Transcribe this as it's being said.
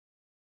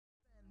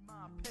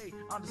Pay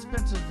on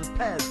dispensers of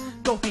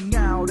Pez. Go hang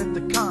out at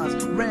the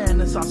cons,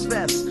 Renaissance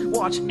fests.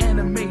 Watch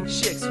anime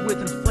chicks with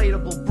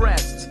inflatable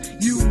breasts.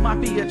 You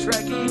might be a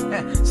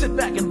Trekkie, sit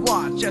back and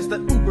watch as the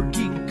uber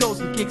geek goes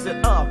and kicks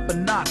it up a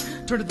notch.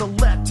 Turn to the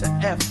letter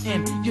F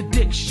in your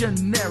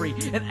dictionary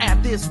and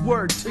add this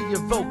word to your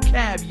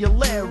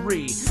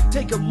vocabulary.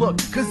 Take a look,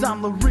 cause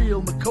I'm the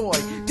real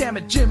McCoy. Damn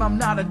it, Jim, I'm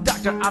not a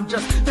doctor, I'm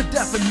just the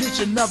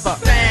definition of a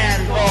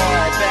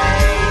fanboy,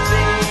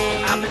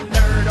 baby. I'm a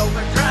nerd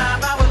over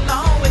crime, I will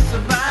always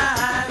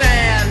survive.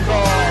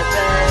 Fanboy,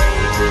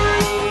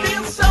 baby.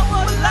 Feel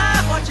somewhat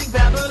alive watching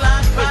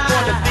Babylon 5. We're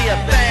going to be a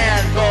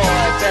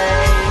fanboy,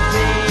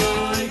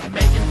 baby.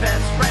 Making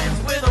best friends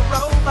with a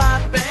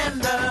robot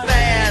bender.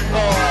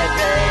 Fanboy,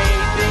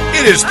 baby.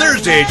 It is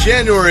Thursday,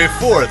 January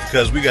 4th,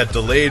 because we got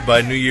delayed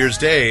by New Year's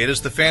Day. It is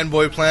the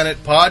Fanboy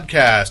Planet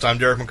podcast. I'm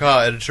Derek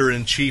McCaw,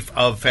 editor-in-chief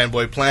of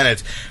Fanboy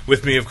Planet.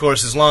 With me, of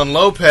course, is Lon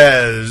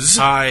Lopez.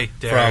 Hi,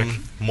 Derek.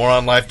 From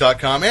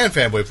moronlife.com and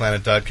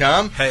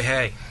fanboyplanet.com. Hey,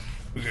 hey.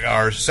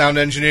 Our sound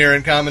engineer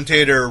and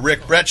commentator,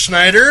 Rick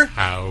Brettschneider.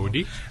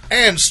 Howdy.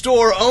 And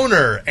store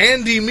owner,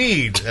 Andy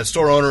Mead. That's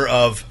store owner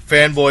of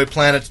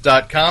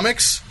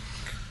fanboyplanet.comics.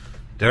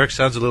 Derek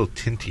sounds a little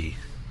tinty.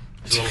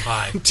 A little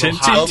high.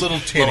 Tinty? A little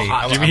tinny.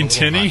 Do you mean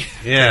tinny?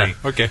 Yeah. Tinny.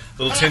 Okay. A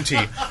little tinty.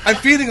 I'm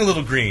feeling a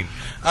little green.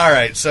 All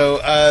right, so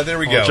there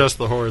we go. Just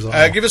the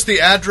horizontal. Give us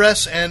the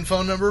address and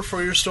phone number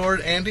for your store,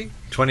 Andy.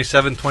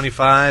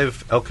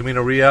 2725 El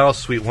Camino Real,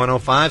 Suite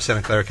 105,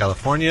 Santa Clara,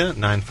 California,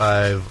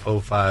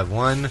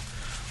 95051.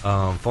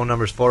 Phone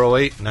number is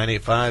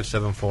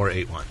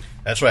 408-985-7481.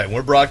 That's right.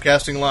 We're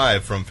broadcasting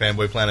live from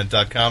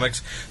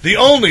fanboyplanet.comics, the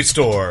only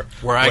store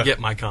where I get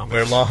my comics.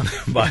 Where Lon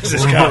buys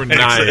his comics.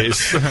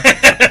 Nice.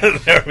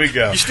 There we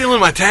go. You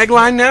stealing my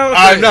tagline now?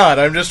 I'm not.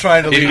 I'm just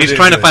trying to lead He's it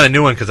trying to into find a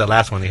new one because that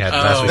last one he had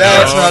last week.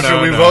 That's not true.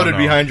 No, We no, voted no.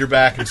 behind your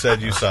back and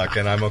said you suck,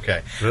 and I'm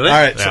okay. Really? All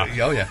right. Yeah.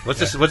 So, oh, yeah. What's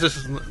this?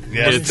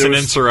 Yes, It's an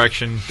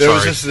insurrection. There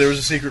Sorry. was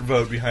a secret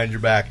vote behind your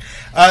back.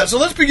 So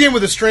let's begin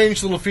with a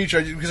strange little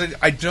feature because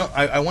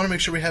I want to make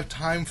sure we have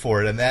time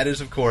for it, and that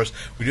is, of course,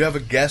 we do have a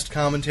guest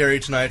commentary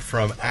tonight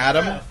from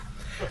Adam.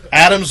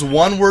 Adam's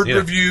one-word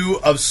review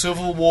of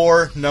Civil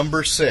War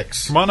number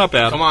 6. Come on up,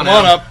 Adam. Come on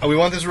up. We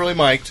want this really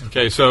mic'd.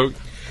 Okay, so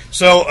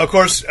of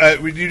course,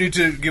 we do need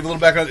to give a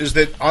little background. Is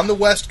that on the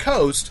West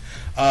Coast,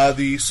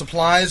 the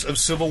supplies of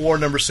Civil War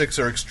number 6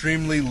 are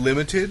extremely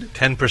limited.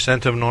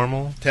 10% of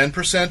normal.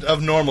 10%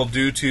 of normal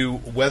due to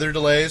weather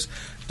delays.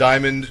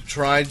 Diamond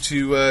tried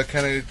to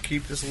kind of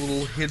keep this a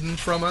little hidden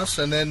from us,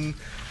 and then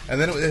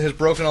it has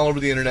broken all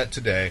over the internet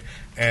today.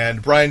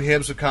 And Brian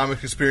Hibbs of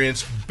Comic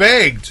Experience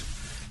begged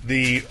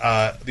the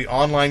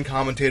online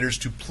commentators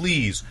to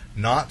please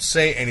not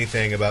say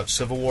anything about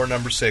Civil War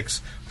number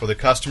 6 for the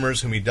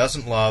customers whom he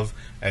doesn't love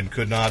and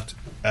could not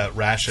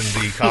ration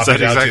the copy. Is that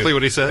down exactly to.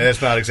 what he said?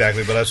 It's not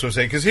exactly, but that's what I'm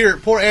saying. Because here,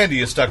 poor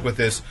Andy is stuck with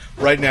this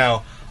right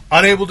now.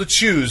 Unable to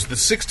choose the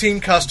 16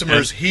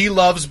 customers he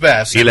loves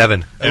best.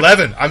 11.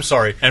 11, I'm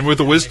sorry. and with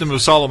the wisdom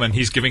of Solomon,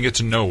 he's giving it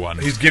to no one.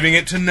 He's giving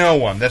it to no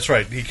one. That's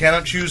right. He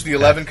cannot choose the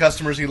 11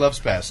 customers he loves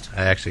best.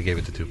 I actually gave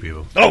it to 2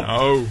 people.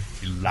 Oh,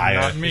 You liar.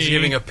 not me. He's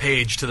giving a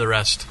page to the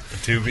rest.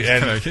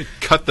 And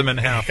Cut them in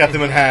half. cut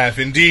them in half,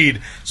 indeed.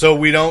 So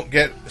we don't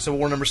get Civil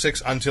War number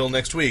 6 until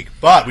next week.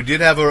 But we did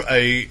have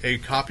a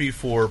copy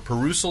for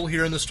perusal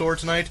here in the store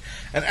tonight.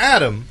 And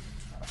Adam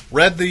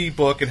read the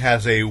book and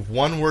has a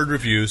one-word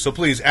review. So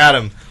please,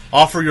 Adam,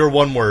 offer your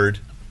one word.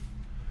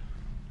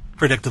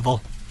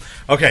 Predictable.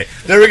 Okay,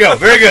 there we go.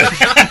 Very good.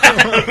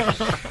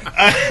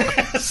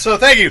 So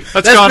thank you.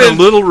 That's gone a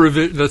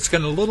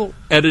little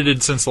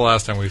edited since the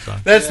last time we saw.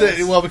 Because that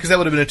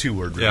would have been a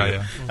 2-word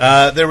review.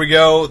 Yeah. There we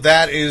go.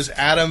 That is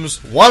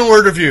Adam's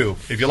one-word review.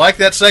 If you like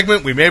that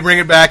segment, we may bring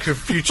it back for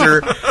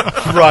future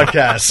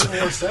broadcasts.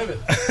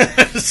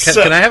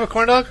 Can I have a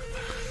corn dog?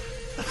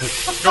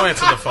 Go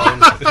answer the phone.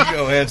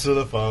 Go answer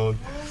the phone.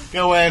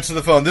 Go answer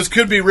the phone. This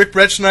could be Rick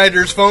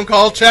Brettschneider's phone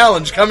call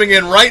challenge coming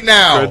in right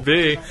now. Could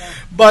be.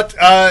 But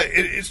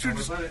it's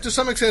to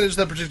some extent, it's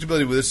that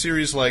predictability with a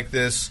series like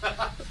this.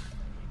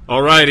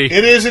 Alrighty.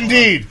 It is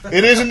indeed.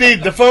 It is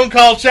indeed. The phone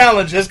call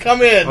challenge has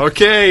come in.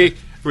 Okay.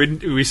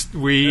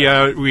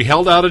 We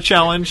held out a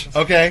challenge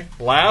Okay.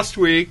 last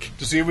week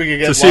To see if we can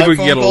get to see if we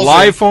can get a calls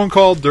live in. phone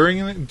call during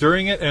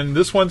it, and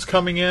this one's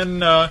coming in.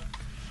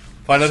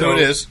 Find out who it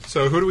is.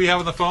 So who do we have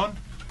on the phone?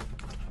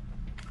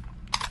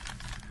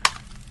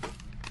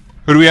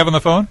 Who do we have on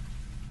the phone?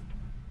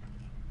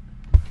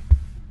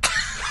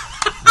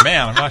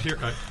 Man, I'm not here.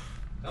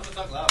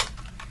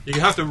 You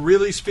have to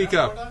really speak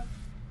up.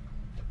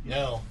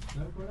 No.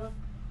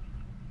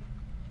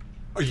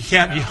 Oh, you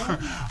can't.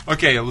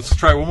 Okay, let's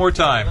try one more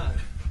time.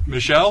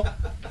 Michelle?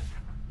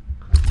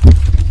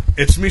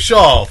 It's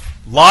Michelle,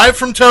 live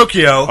from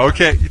Tokyo.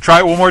 Okay, try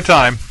it one more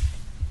time.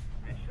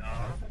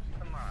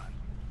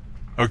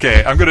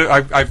 Okay, I'm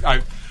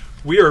gonna.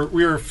 We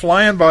are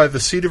flying by the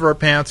seat of our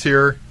pants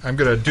here. I'm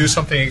gonna do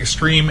something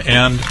extreme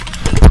and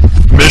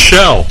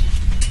Michelle.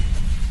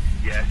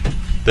 Yes.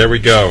 There we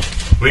go.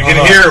 We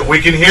can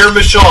hear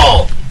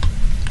Michelle.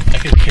 I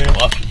can hear him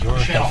off your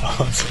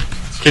headphones.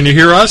 Can you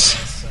hear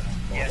us?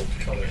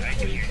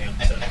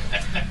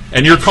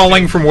 And you're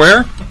calling from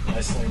where?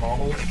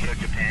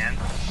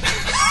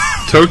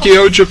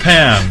 Tokyo,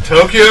 Japan.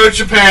 Tokyo,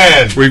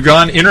 Japan. We've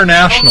gone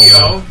international.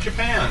 Tokyo,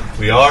 Japan.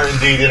 We are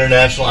indeed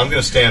international. I'm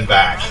going to stand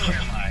back.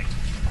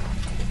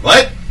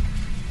 What?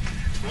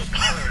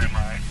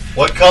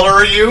 What color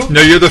are you?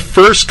 No, you're the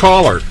first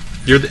caller.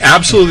 You're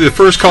absolutely the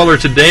first caller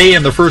today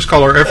and the first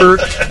caller ever.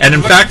 And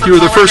in fact, you were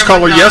the first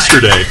caller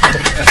yesterday.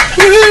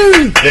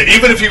 Yeah,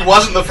 even if he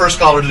wasn't the first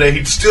caller today,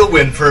 he'd still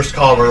win first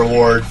caller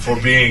award for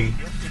being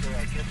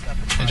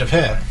In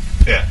Japan.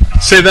 Yeah.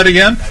 Say that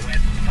again. I went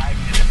 5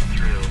 minutes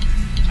through.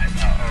 I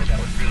thought, oh, that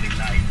was really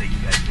nice that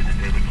you guys did a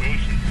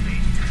dedication to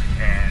me,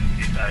 and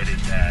decided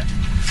that,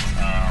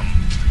 I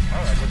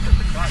looked at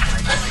the clock and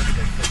I thought maybe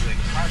they're still doing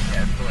the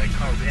podcast, so I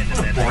called in and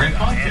then Boring I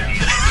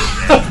podcast.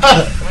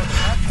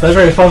 That's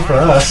very fun for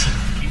us.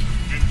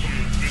 Didn't you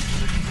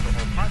listen to the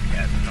whole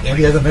podcast? And I'm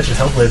Andy hasn't mentioned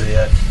Hellblazer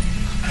yet.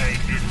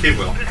 It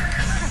will.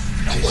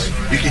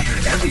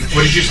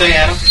 What did you say,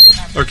 Adam?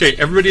 Okay,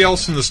 everybody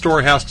else in the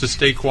store has to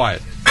stay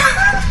quiet.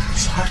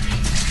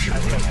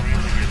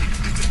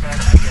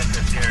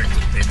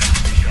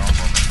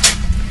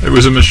 It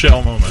was a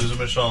Michelle moment. It was a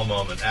Michelle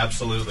moment,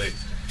 absolutely.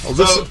 Well,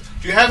 So,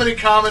 do you have any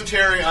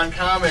commentary on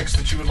comics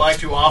that you would like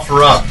to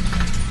offer up?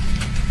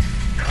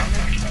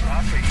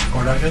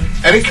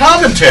 Any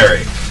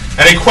commentary?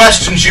 Any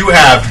questions you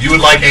have you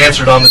would like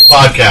answered on this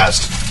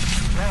podcast?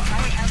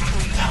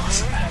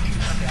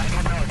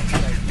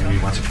 Maybe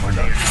he wants a corn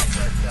dog.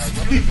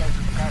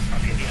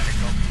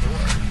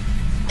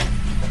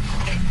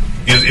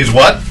 Is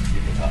what?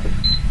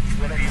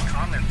 What are your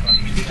comments on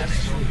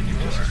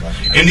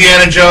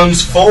Indiana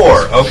Jones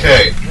 4.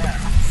 Okay.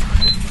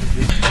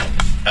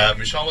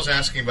 Michelle was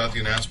asking about the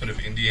announcement of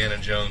Indiana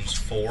Jones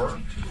 4.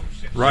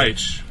 Right,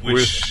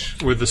 Which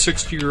with the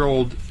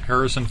 60-year-old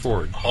Harrison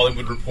Ford.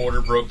 Hollywood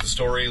Reporter broke the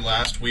story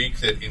last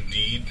week that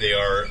indeed they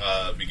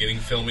are beginning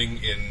filming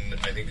in,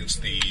 I think it's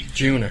the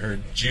June, I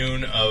heard.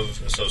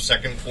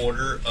 second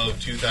quarter of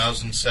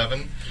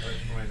 2007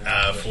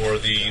 for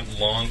the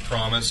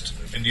long-promised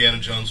Indiana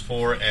Jones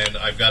 4. And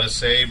I've got to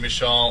say,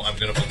 Michelle, I'm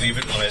going to believe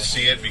it when I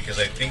see it because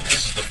I think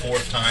this is the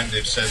 4th time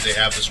they've said they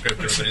have the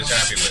script everybody's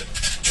happy with.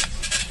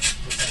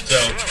 So,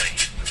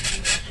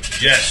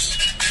 yes.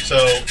 So,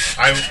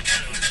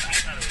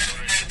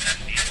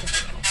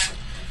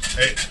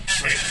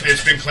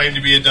 it's been claimed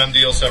to be a done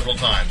deal several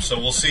times, so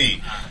we'll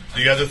see.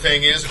 The other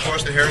thing is, of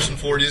course, that Harrison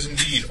Ford is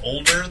indeed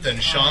older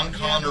than Sean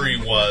Connery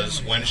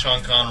was when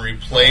Sean Connery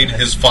played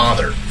his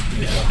father.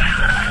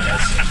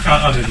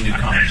 Other than new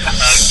comments.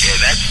 Okay,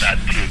 that's not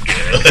too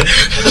good.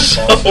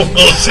 So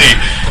we'll see.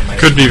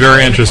 Could be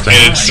very interesting.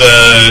 It's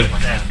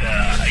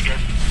I guess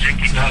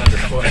drinking not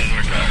something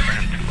worked out for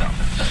him too well.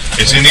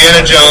 it's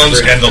Indiana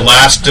Jones and The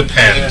Last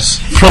Depends.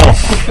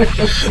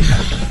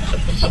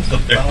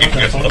 There you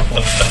go.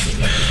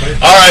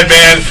 All right,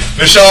 man.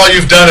 Michelle,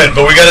 you've done it,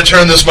 but we got to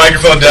turn this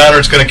microphone down or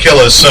it's going to kill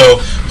us.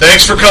 So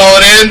thanks for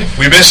calling in.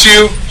 We miss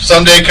you.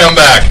 Someday come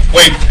back.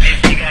 Wait,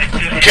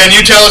 can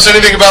you tell us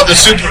anything about the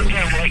super...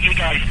 What you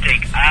guys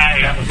think?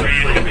 I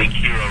really think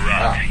Hero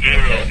rocks.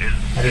 Hero is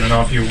I didn't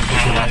know if you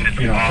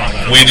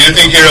know. We do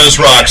think Heroes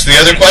rocks.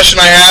 The other question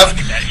I have,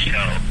 that show.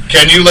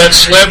 can you let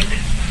slip,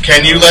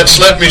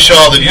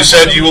 Michelle, that you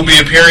said you will be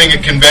appearing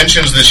at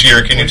conventions this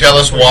year? Can you tell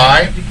us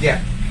why?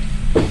 Yeah,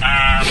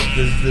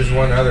 there's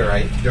one other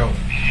I don't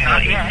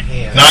have in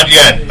hand. Not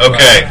yet.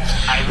 Okay.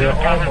 I They're will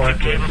all probably be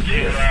marked able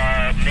to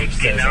make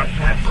the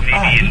announcement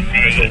maybe in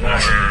May or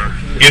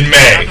In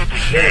May.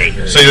 May.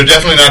 So you're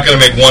definitely not going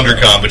to make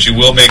WonderCon, but you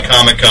will make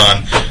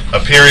Comic-Con,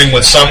 appearing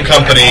with some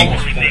company. I'll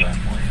only make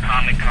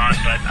Comic-Con,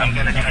 but I'm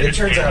going to try to It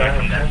turns stay out away I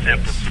from don't that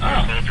have sample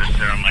Super Soldier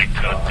serum like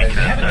coat because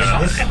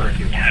this it's for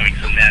you. having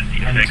some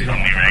nasty effects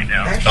on me right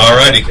now.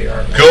 Alrighty.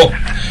 Cool.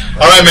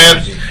 All right,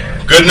 man.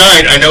 Good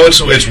night. I know it's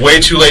way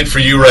too late for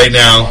you right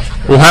now.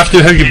 We'll have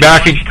to have you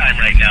back. Lunchtime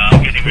right now.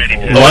 I'm getting ready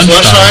to Oh, it's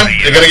lunchtime?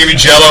 They're going to give you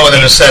Jell-O and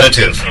then a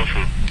sedative. tofu.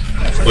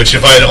 Which,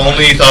 if I had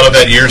only thought of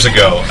that years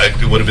ago,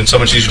 it would have been so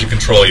much easier to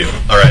control you.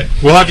 All right.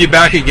 We'll have you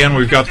back again.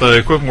 We've got the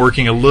equipment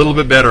working a little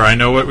bit better. I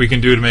know what we can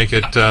do to make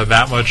it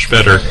that much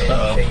better.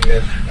 Okay,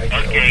 guys.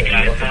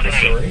 So,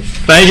 hey,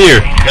 Thank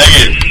you.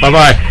 Thank you.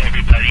 Bye-bye.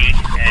 everybody,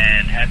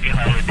 and happy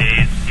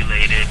holidays,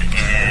 belated,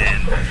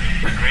 and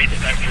great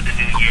start for the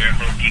new year.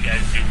 Hope you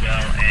guys do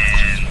well,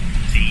 and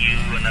see you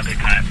another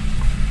time.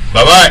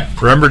 Bye-bye.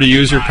 Remember to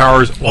use your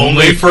powers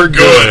Only for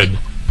good.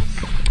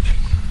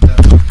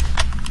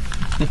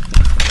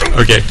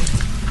 Okay.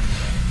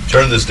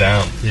 Turn this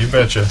down. You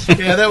betcha.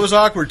 Yeah, that was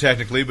awkward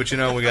technically, but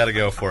we got to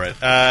go for it.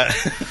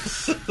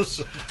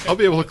 I'll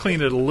be able to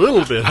clean it a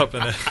little bit up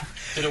in it.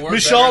 Did it work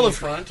Michelle, better in the if-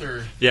 front,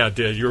 or? Yeah, it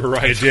did. You were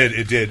right.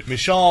 It did.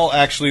 Michelle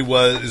actually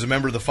is a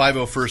member of the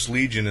 501st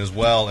Legion as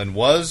well, and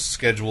was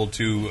scheduled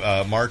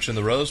to march in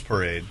the Rose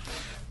Parade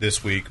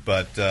this week,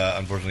 but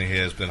unfortunately he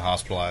has been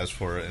hospitalized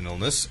for an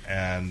illness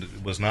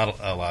and was not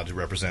allowed to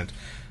represent.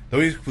 Though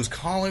he was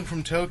calling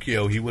from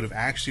Tokyo, he would have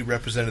actually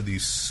represented the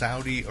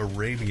Saudi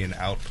Arabian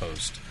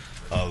outpost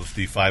of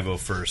the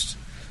 501st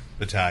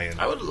battalion.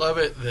 I would love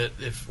it that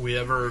if we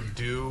ever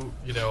do,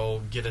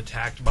 get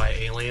attacked by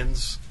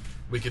aliens,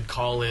 we could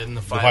call in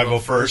the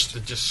 501st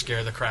to just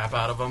scare the crap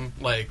out of them.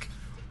 Like,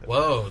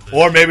 whoa.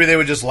 Or maybe they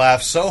would just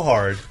laugh so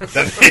hard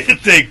that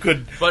they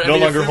could no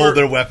longer hold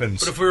their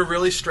weapons. But if we were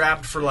really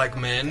strapped for, like,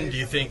 men, do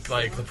you think,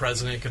 like, the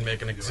president could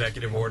make an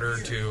executive order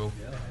to,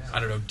 I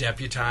don't know,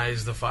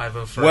 deputize the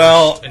 501st?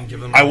 Well, and give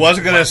them I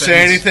wasn't going to weapons?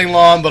 say anything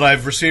long, but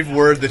I've received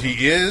word that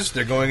he is.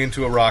 They're going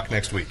into Iraq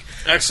next week.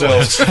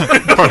 Excellent. So,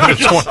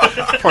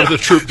 part of the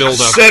troop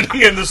buildup.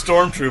 Sending in the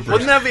stormtroopers.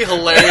 Wouldn't that be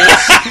hilarious?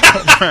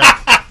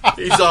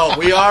 He's all,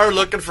 we are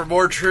looking for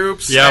more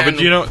troops. Yeah, but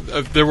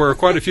there were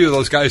quite a few of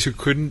those guys who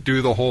couldn't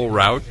do the whole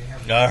route.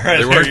 All right,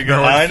 they there you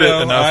go. weren't I fit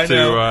know, enough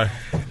to.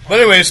 But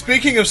anyway,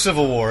 speaking of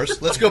Civil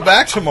Wars, let's go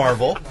back to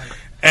Marvel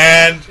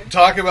and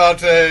talk about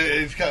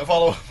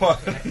follow up on.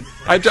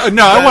 I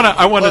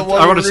want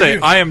to say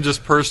review. I am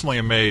just personally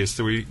amazed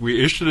that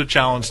we issued a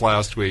challenge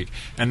last week,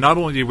 and not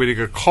only did we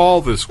get a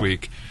call this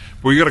week,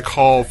 but we got a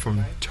call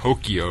from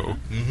Tokyo,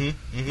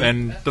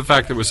 and the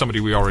fact that it was somebody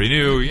we already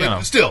knew,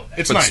 But still,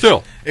 it's but nice.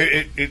 Still,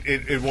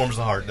 it warms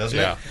the heart, doesn't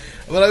Yeah. it?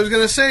 But I was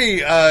going to say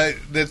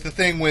that the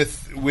thing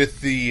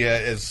with the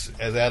as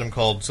Adam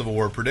called Civil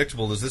War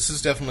predictable is this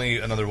is definitely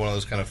another one of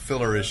those kind of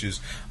filler issues.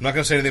 I'm not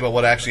going to say anything about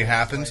what actually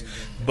happens,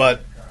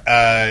 but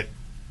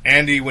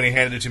Andy, when he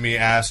handed it to me,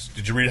 asked,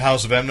 "Did you read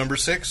House of M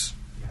 /6?"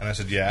 And I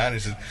said, "Yeah." And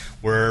he said,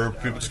 "Where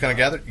people just kind of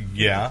gathered?"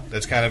 Yeah,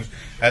 that's kind of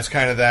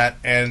that,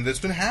 and it's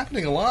been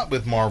happening a lot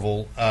with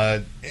Marvel.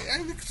 I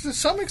think to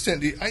some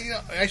extent,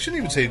 I shouldn't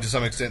even say to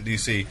some extent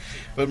DC,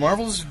 but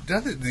Marvel's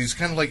done these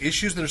kind of like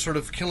issues that are sort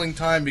of killing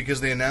time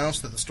because they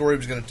announced that the story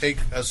was going to take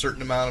a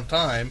certain amount of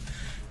time,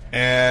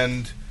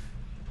 and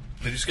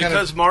they just kind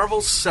because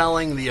Marvel's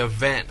selling the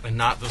event and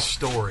not the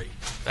story.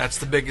 That's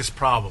the biggest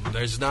problem.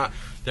 There's not.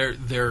 They're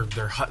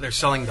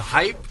selling the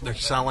hype, they're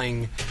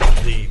selling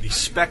the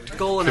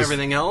spectacle and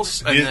everything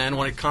else, and then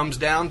when it comes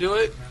down to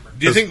it,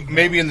 Do you think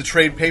maybe in the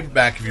trade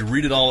paperback, if you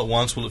read it all at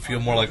once, will it feel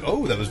more like,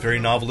 oh, that was very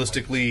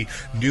novelistically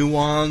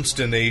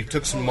nuanced, and they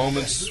took some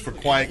moments for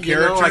quiet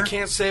character? I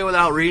can't say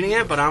without reading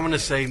it, but I'm going to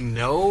say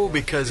no,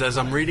 because as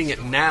I'm reading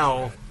it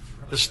now,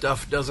 the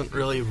stuff doesn't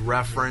really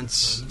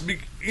reference.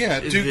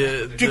 Compare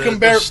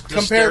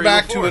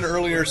back to an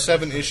earlier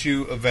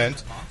 7-issue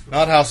event,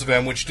 not House of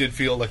M, which did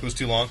feel like it was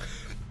too long,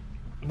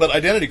 but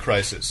Identity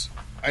Crisis.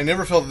 I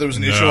never felt that there was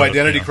an issue of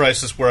Identity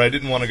Crisis where I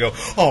didn't want to go,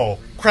 oh,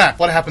 crap,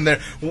 what happened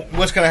there?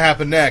 What's going to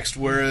happen next?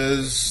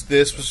 Whereas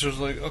this was just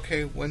like,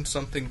 okay, when's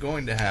something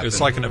going to happen? It's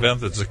like an event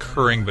that's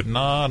occurring, but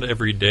not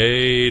every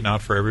day,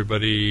 not for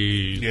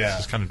everybody. Yeah. It's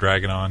just kind of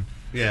dragging on.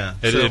 Yeah.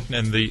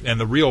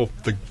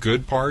 The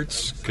good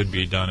parts could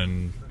be done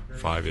in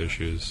 5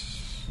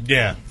 issues.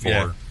 Yeah. 4.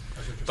 Yeah.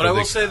 But I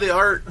will say the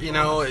art,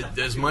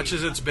 as much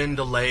as it's been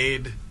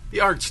delayed, the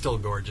art's still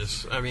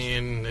gorgeous. I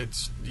mean,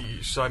 that's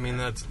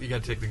you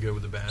got to take the good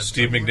with the bad.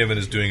 Steve McNiven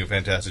is doing a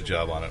fantastic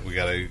job on it. We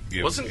got to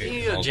give. Wasn't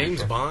he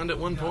James Bond at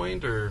one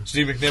point, or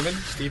Steve McNiven?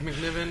 Steve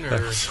McNiven,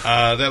 or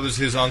that was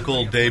his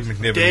uncle Dave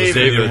McNiven.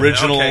 David, was the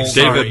original. okay,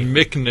 David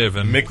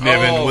McNiven.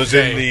 McNiven was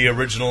in the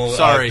original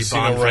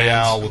Casino Bond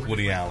Royale fans. with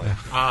Woody Allen.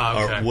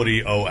 Okay. Or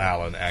Woody O.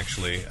 Allen,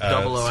 actually.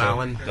 Double O.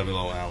 Allen. Double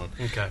O. Allen.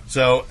 Okay.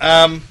 So,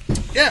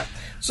 yeah.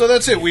 So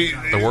that's it.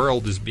 The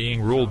world is being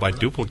ruled by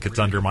duplicates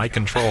under my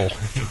control.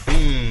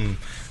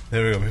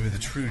 There we go. Maybe the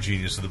true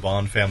genius of the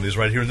Bond family is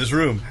right here in this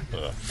room.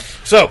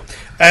 So,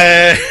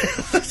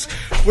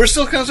 we're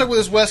still kind of stuck with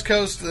those West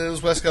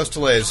Coast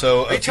delays.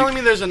 So, are you telling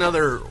me there's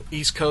another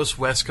East Coast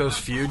West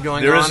Coast feud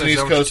going on? There is an that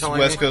East what you're Coast telling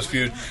West me? Coast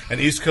feud,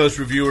 and East Coast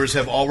reviewers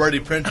have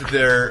already printed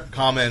their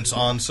comments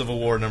on Civil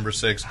War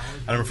 #6.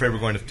 And I'm afraid we're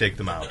going to take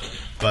them out.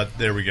 But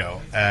there we go.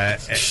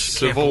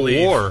 Civil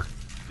War.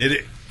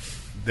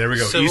 There we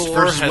go. Civil East War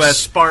versus has West.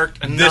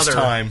 sparked another this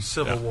time,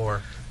 Civil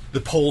War. The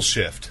pole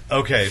shift.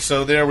 Okay,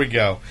 so there we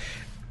go.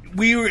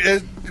 We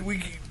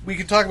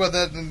could talk about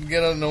that and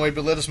get annoyed,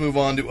 but let us move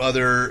on to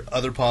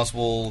other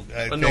possible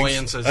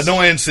Annoyances.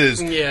 Annoyances.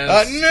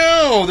 Yes.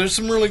 No, there's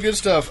some really good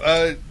stuff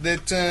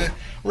that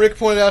Rick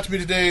pointed out to me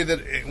today that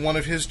one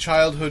of his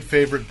childhood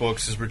favorite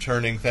books is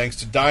returning thanks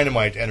to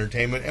Dynamite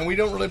Entertainment, and we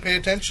don't really pay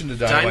attention to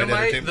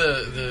Dynamite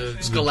Entertainment. the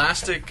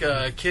Scholastic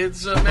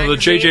Kids magazine? The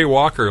J.J.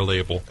 Walker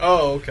label.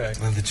 Oh, okay.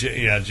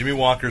 Jimmy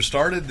Walker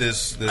started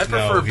this. I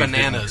prefer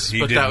Bananas,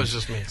 but that was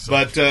just me. So.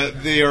 But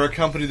they are a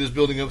company that's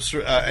building up,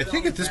 I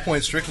think at this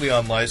point, strictly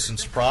on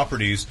licensed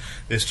properties.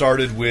 They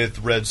started with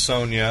Red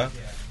Sonja,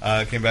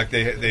 came back.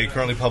 They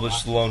currently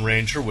publish The Lone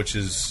Ranger, which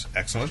is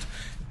excellent.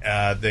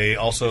 They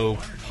also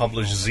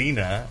publish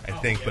Xena, I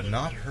think, but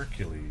not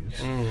Hercules.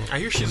 I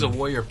hear she's a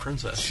warrior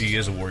princess. She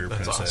is a warrior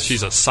princess. Awesome.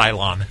 She's a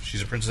Cylon.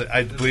 She's a princess.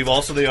 I believe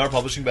also they are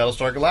publishing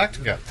Battlestar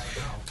Galactica.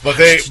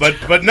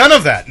 But none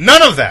of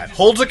that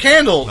holds a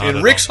candle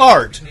in Rick's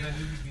heart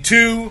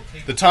to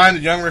the time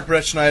that young Rick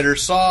Bretschneider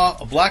saw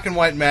a black and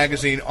white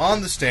magazine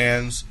on the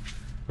stands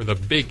with a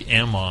big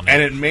M on it.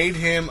 And it made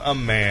him a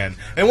man.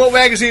 And what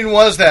magazine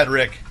was that,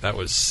 Rick? That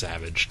was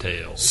Savage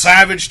Tales.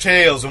 Savage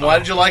Tales. And why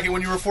did you like it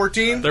when you were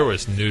 14? There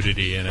was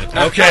nudity in it.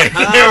 Okay,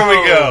 there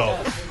we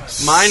go.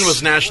 Mine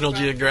was National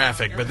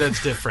Geographic, but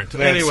that's different.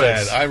 That's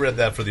Anyways, sad. I read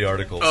that for the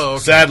articles. Oh,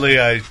 okay. Sadly,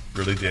 I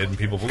really did, and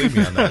people believe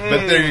me on that.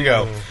 But there you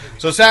go.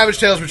 So Savage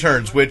Tales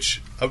returns,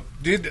 which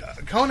did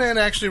Conan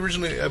actually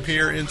originally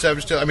appear in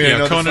Savage Tales? I mean, I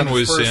know Conan this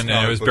was first in. It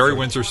comic was book, Barry so-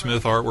 Windsor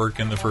Smith artwork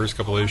in the first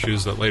couple of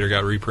issues that later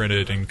got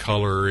reprinted in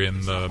color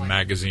in the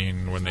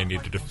magazine when they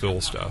needed to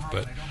fill stuff.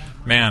 But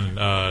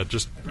man,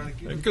 just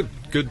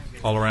good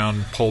all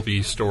around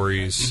pulpy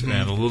stories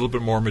and a little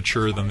bit more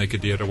mature than they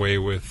could get away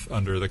with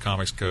under the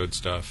Comics Code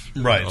stuff.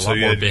 Right, a so lot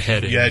you more had,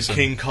 beheadings. you had and-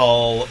 King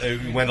Kull.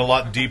 It went a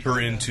lot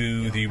deeper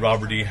into the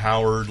Robert E.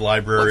 Howard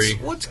library.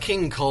 what's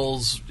King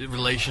Cole's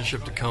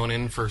relationship to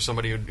Conan for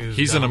somebody who's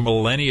He's in done a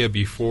millennia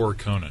before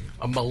Conan.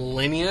 a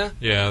millennia?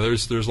 Yeah,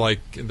 there's like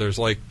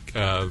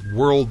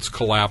worlds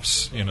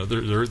collapse. You know,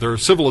 there are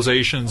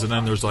civilizations, and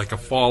then there's like a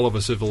fall of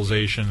a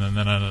civilization, and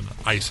then an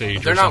ice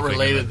age. They're or not something,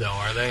 related, and then- though,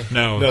 are they?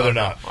 No, No, they're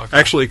not.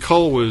 Okay. Actually,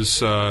 Cole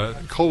was a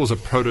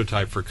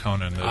prototype for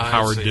Conan that I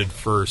Howard see. did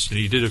first, and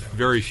he did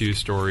very few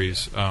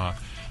stories.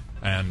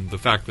 And the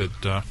fact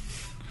that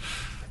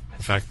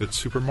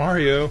Super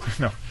Mario,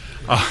 no.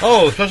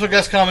 Special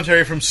guest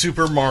commentary from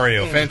Super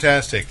Mario.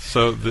 Fantastic.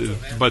 So,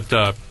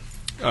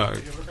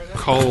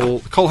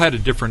 Cole had a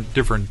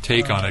different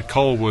take on it.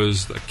 Cole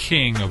was the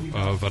king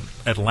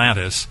of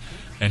Atlantis,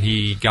 and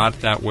he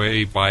got that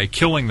way by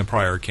killing the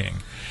prior king.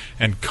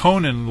 And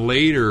Conan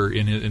later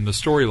in the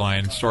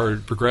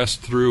storyline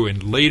progressed through,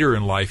 and later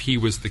in life he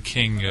was the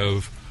king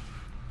of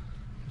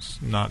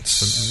not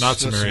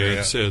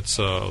Samaria. It's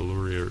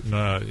Luria.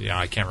 No, yeah,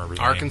 I can't remember.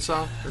 The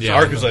Arkansas? Name. Yeah,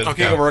 Arkansas, Okay.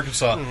 King of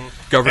Arkansas,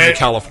 Governor of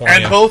California.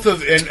 and both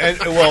of and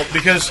well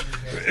because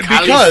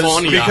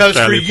California. for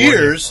California.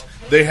 years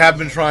they have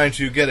been trying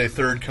to get a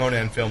third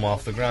Conan film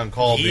off the ground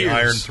called Years. The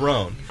Iron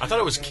Throne. I thought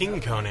it was King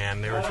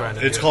Conan they were trying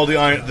to It's do. called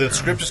the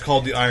script is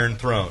called The Iron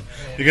Throne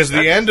because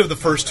at the end of the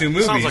first two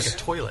movies. Sounds like a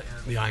toilet,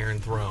 the Iron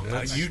Throne.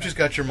 That's you just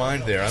got your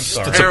mind there. I'm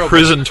sorry. It's terrible. a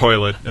prison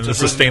toilet, and it's a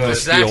prison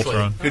stainless toilet. steel Exactly.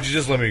 throne. Could you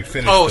just let me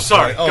finish? Oh, the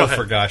sorry. point? Go Oh, ahead.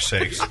 for gosh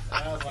sakes.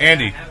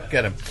 Andy,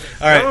 get him.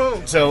 All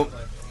right, so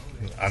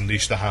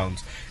unleash the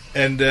hounds.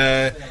 And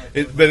but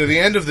at the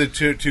end of the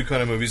two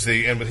Conan movies,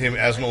 they end with him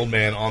as an old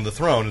man on the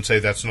throne and say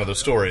that's another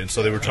story. And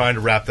so they were trying to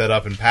wrap that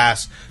up and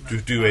pass to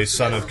do a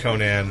Son of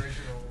Conan.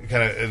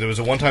 There was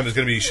a one time it was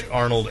going to be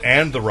Arnold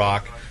and The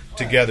Rock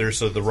together,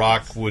 so The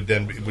Rock would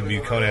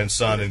be Conan's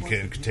son and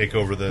could take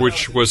over the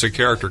Which was a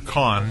character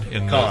Khan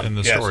in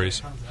the yes.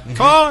 stories.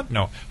 Khan?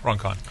 No, wrong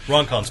Khan.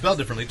 Ron Con spelled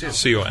differently too.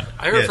 C-O-N.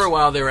 I heard Yes. for a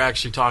while they were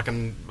actually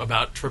talking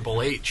about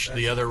Triple H,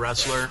 the other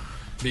wrestler,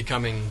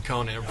 becoming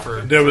Conan for.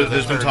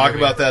 There's been talk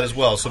about that as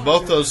well. So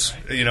both those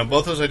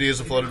ideas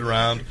have floated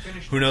around.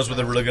 Who knows what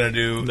they're really going to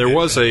do? There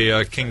was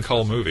a King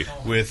Kull movie.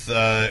 with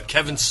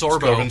Kevin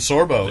Sorbo Kevin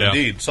Sorbo, Yeah.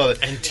 indeed. So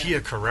that and Tia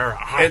Carrera.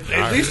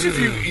 at least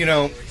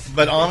if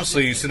but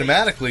honestly,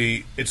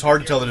 cinematically, it's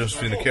hard to tell the difference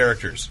between the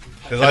characters.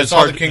 Because I it's saw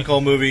hard the King Kull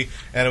movie,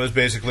 and it was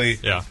basically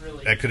Yeah.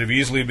 that could have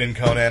easily been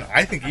Conan.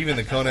 I think even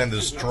the Conan the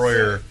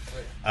Destroyer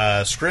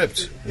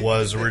script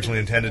was originally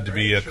intended to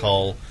be a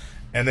Kull.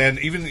 And then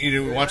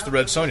even watch the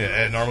Red Sonja,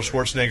 and Arnold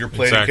Schwarzenegger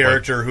played Exactly. a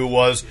character who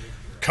was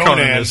Conan,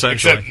 Conan,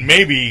 essentially. except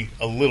maybe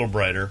a little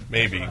brighter,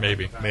 maybe.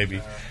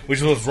 Which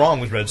is what's wrong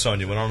with Red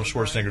Sonja when Arnold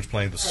Schwarzenegger's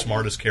playing the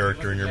smartest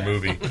character in your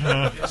movie.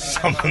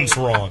 Something's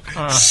wrong.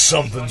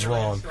 Something's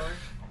wrong.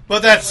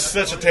 But that's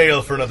a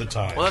tale for another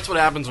time. Well, that's what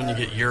happens when you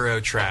get Euro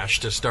trash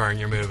to star in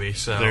your movie.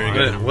 So There you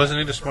go. Wasn't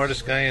he the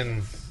smartest guy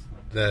in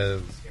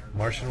the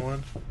Martian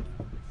one?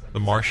 The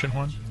Martian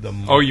one? The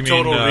Oh, you mean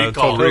Total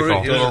Recall. Total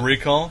Recall. Total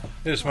Recall.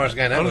 He was the smartest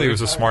guy in that I don't think movie. he was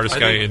the smartest I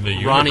guy think in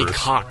the Ronnie universe.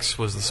 Cox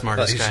was the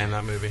smartest guy in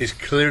that movie. He's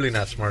clearly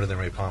not smarter than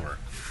Ray Palmer.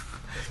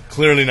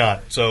 Clearly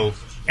not. So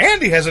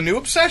Andy has a new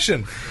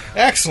obsession.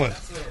 Excellent.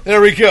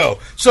 There we go.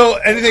 So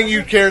anything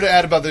you care to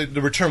add about the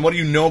return? What do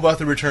you know about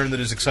the return that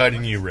is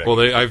exciting you, Rick? Well,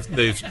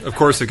 they've of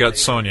course they got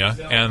Sonya,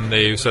 and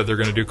they said they're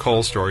going to do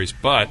Cole stories.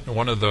 But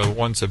one of the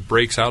ones that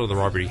breaks out of the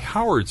Robert E.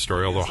 Howard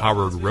story, although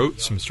Howard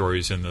wrote some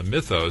stories in the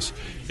mythos,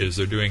 is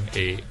they're doing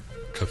a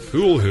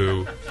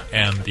Cthulhu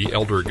and the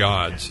Elder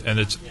Gods, and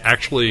it's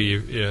actually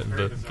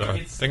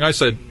the thing I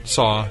said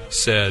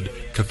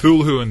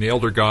Cthulhu and the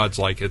Elder Gods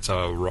like it's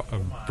a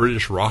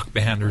British rock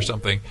band or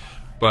something.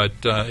 But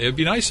it'd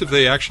be nice if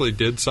they actually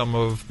did some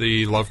of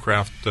the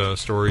Lovecraft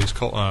stories.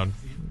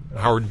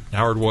 Howard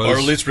was, or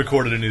at least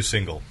recorded a new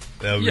single.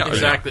 That would be Yeah, great.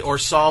 Exactly, or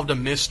solved a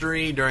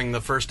mystery during the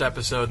first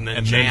episode and then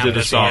And then jammed did a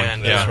at song. the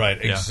end. That's Yeah.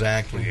 right. Yeah.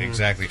 Exactly.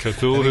 Exactly.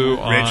 Cthulhu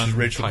I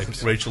think on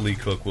pipes. Rachel Lee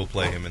Cook will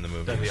play him in the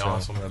movie. That'd be so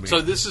awesome. that'd be-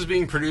 So this is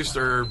being produced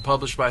or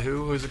published by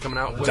who? Who's it coming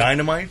out with?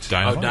 Dynamite.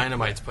 Oh,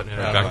 Dynamite's putting it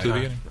out. Back to the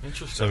beginning.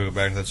 Interesting. So we go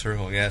back to that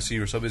circle. Yeah. See,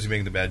 you were so busy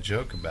making the bad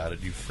joke about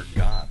it, you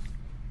forgot.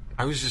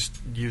 I was just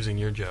using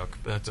your joke,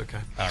 but that's okay.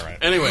 All right.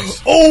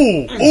 Anyways,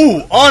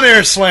 Oh,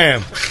 on-air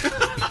slam.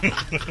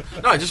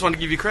 no, I just wanted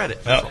to give you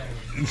credit.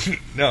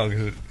 No.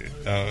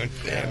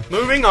 Damn.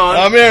 Moving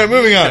on.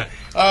 Moving on.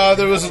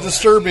 There was a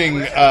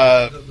disturbing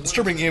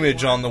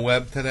image on the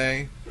web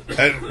today.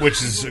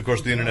 which is, of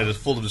course, the internet is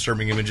full of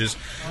disturbing images.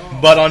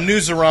 But on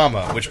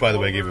Newsarama, which, by the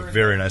way, gave a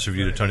very nice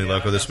review to Tony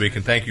Loco this week,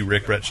 and thank you,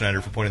 Rick Brett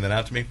Schneider, for pointing that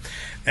out to me.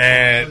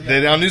 And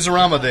on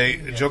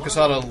Newsarama, Joe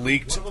Quesada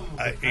leaked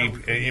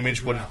an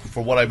image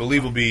for what I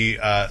believe will be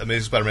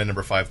Amazing Spider-Man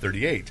number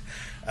 538.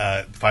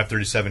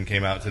 537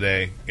 came out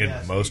today in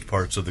most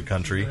parts of the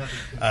country,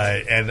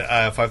 and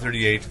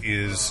 538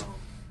 is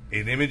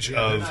an image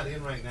of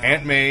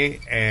Aunt May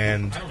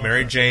and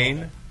Mary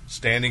Jane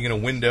standing in a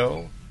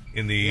window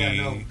in the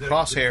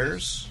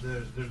crosshairs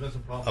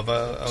of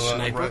a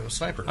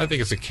sniper. I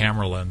think it's a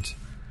camera lens.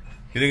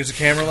 You think it's a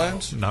camera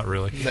lens? Not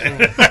really.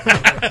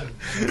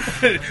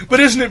 But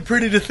isn't it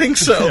pretty to think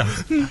so?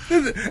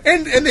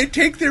 And they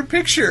take their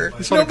picture.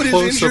 It's like a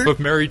close-up of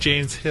Mary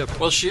Jane's hip.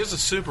 Well, she is a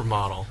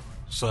supermodel,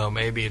 so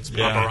maybe it's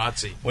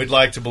paparazzi. We'd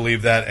like to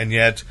believe that, and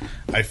yet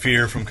I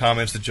fear from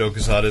comments that Joe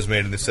Quesada has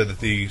made, and they said that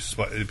the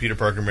Peter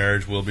Parker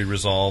marriage will be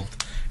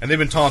resolved. And they've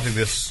been taunting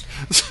this.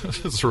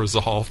 It's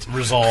resolved.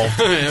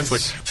 It's like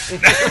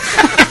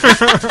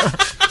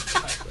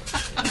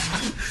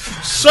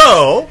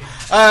so.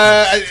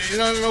 I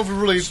don't know if we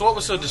really. So what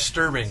was so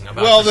disturbing about?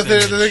 Well,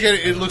 this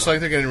it looks like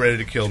they're getting ready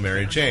to kill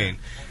Mary Jane,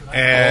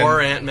 or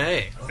Aunt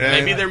May.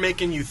 Maybe they're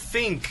making you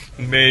think.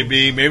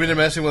 Maybe they're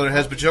messing with her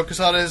heads. But Joe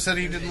Quesada has said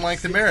he didn't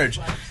like the marriage,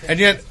 and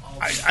yet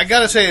I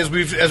gotta say, as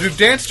we've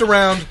danced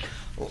around,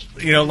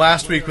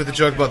 last week with the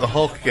joke about the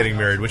Hulk getting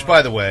married, which,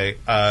 by the way,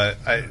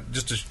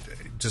 just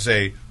to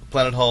say,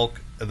 Planet Hulk,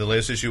 the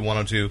latest issue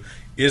 102,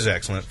 is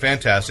excellent,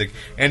 fantastic.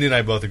 Andy and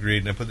I both agreed,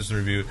 and I put this in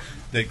review,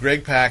 that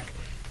Greg Pak,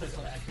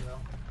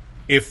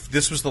 if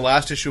this was the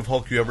last issue of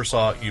Hulk you ever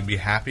saw, you'd be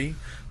happy,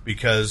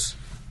 because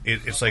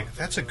it's like,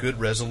 that's a good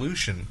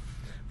resolution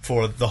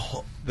for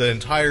the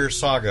entire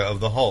saga of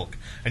the Hulk.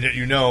 And yet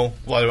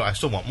well, I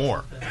still want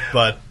more,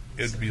 but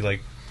it would be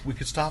like, we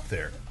could stop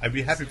there. I'd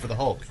be happy for the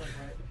Hulk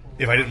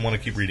if I didn't want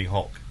to keep reading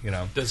Hulk,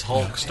 Does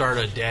Hulk start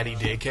a daddy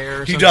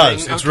daycare or something? He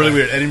does. It's really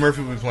weird. Eddie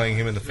Murphy will be playing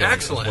him in the film.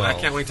 Excellent. As well. I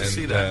can't wait to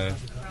see that.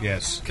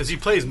 Yes. Because he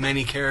plays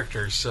many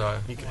characters, so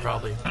he could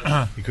probably...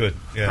 He could,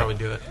 yeah. Probably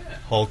do it.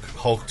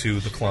 Hulk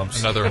 2, the clumps.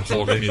 Another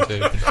Hulk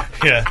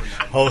mutate. Yeah.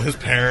 His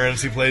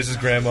parents. He plays his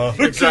grandma.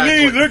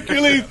 Exactly.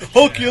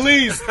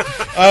 Hercules!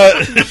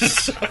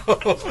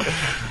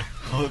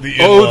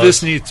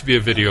 This needs to be a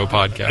video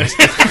podcast.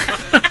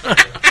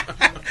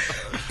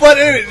 But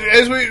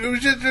as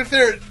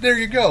there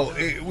you go.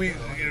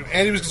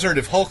 Andy was concerned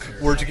if Hulk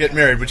were to get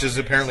married, which is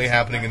apparently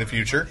happening in the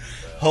future.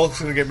 Hulk's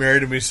going to get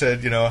married, and we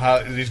said,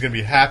 how he's going to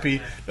be happy.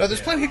 No,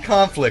 there's plenty of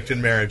conflict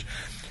in marriage.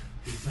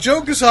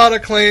 Joe Quesada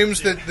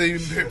claims that the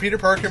Peter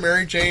Parker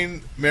Mary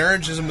Jane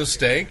marriage is a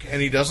mistake,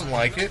 and he doesn't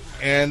like it.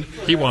 And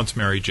he wants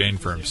Mary Jane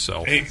for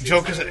himself.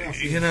 Joe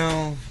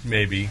Quesada,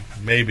 maybe.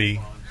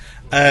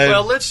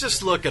 Well, let's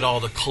just look at all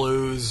the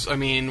clues. I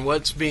mean,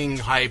 what's being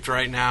hyped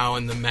right now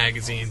in the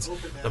magazines?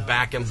 The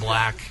Back in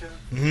Black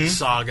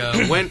saga.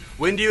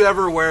 When do you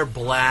ever wear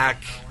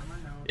black?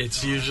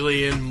 It's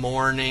usually in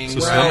mourning.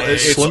 It's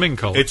slimming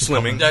color. It's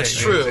slimming. That's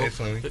true. It's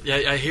slimming.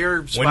 Yeah, I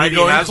hear When you're Spidey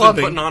going has clubbing,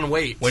 been putting on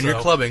weight. When you're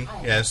clubbing,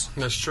 yes.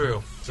 That's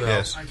true. So,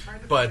 Yes.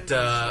 But,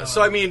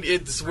 so I mean,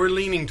 we're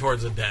leaning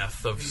towards a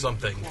death of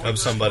something. Of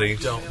somebody.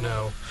 Don't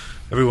know.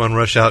 Everyone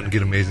rush out and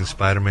get Amazing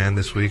Spider-Man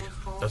this week.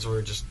 That's what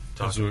we're just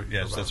talking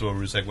about. That's what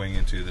we're segueing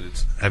into. That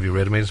it's. Have you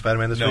read Amazing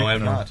Spider-Man this week? No, I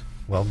have not.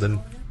 Well, then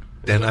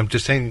I'm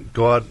just saying,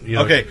 go out.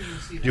 Okay.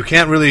 You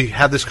can't really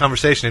have this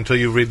conversation until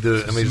you read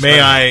the Amazing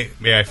Spider-Man.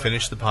 May I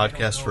finish the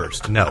podcast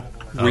first? No.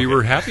 We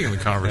were having the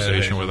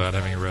conversation without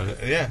having read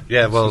it.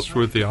 Yeah. Well, Just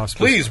with the auspices.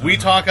 Please, we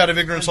talk out of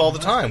ignorance all the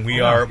time.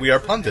 We are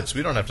pundits.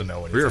 We don't have to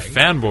know anything. We are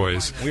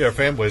fanboys. We are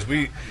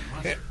fanboys.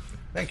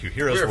 Thank you.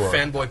 Heroes We're War.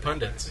 fanboy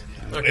pundits.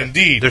 Okay.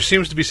 Indeed. there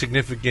seems to be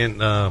significant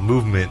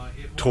movement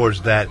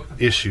towards that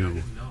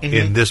issue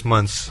in this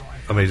month's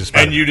Amazing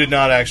Spider-Man. And you did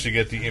not actually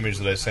get the image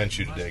that I sent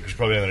you today, because you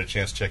probably haven't had a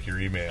chance to check your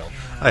email.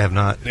 I have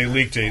not. They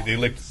leaked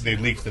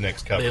the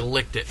next cover. They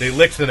licked it. They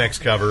licked the next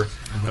cover,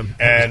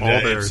 and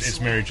all theirs. it's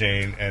Mary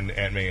Jane and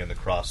Aunt May in the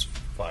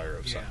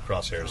crosshairs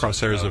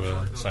Crosshairs of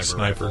a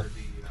sniper. rifle.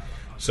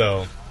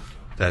 So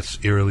That's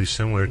eerily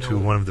similar to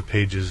one of the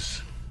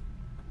pages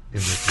in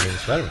the Amazing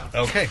Spider-Man.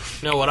 okay,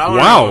 No, what I want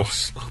Wow.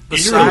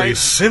 to know, eerily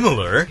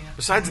similar,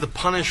 besides the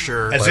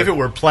Punisher, as if it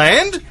were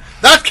planned.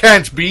 That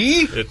can't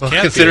be. It Well,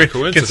 can't be a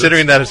coincidence.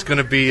 considering that it's going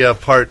to be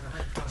part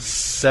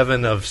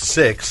 7 of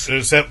 6.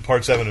 It's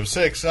part 7 of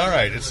 6. All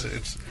right, it's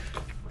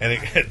and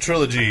a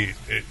trilogy,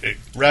 it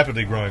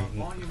rapidly growing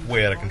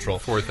way out of control.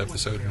 4th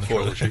episode in the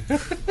trilogy.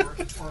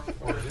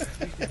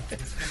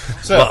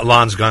 So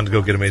Lon's gone to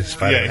go get Amazing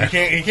Spider-Man.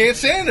 yeah, he can't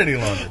stand any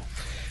longer.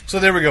 So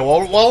there we go.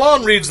 While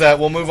Lon reads that,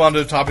 we'll move on to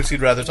the topics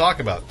he'd rather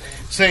talk about.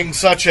 Things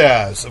such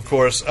as, of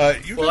course, I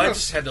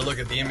just had to look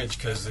at the image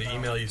because the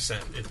email you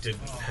sent, it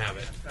didn't have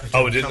it.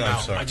 Oh, it didn't? come I'm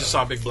out. sorry. I just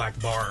saw a big black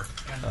bar.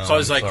 So I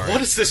was like, sorry. what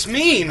does this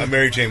mean?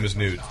 Mary Jane was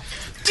nude.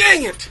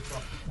 Dang it!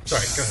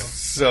 Sorry, go ahead.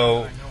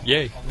 So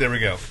Yay. there we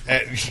go.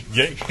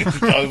 Yay!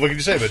 What can you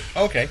say? But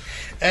okay.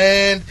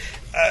 And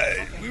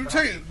we were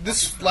talking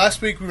this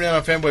last week. We ran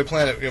on Fanboy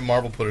Planet.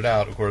 Marvel put it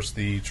out, of course.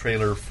 The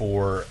trailer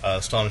for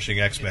Astonishing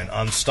X-Men,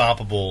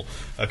 Unstoppable.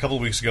 A couple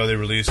of weeks ago, they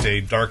released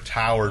a Dark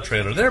Tower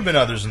trailer. There have been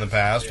others in the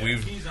past.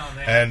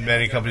 And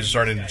many companies are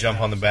starting to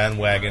jump on the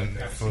bandwagon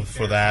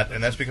for that,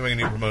 and that's becoming a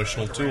new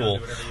promotional tool.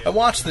 I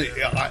watched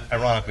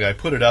ironically, I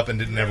put it up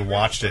and never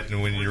watched it.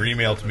 And when your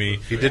email to me,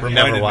 you didn't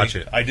never watch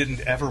it. I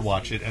didn't ever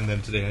watch it, and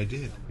then today I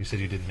did. You said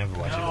you didn't never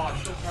watch it.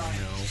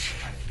 No.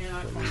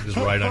 Just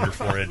right on your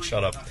forehead.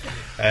 Shut up.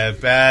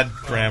 Bad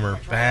grammar.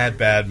 Bad,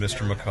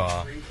 Mr.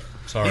 McCaw.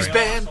 Sorry. He's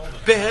bad,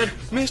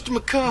 Mr.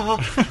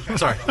 McCaw.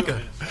 Sorry. Go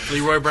ahead.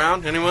 Leroy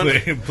Brown, anyone?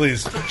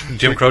 Please.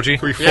 Jim Croce?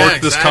 We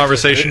forked this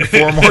conversation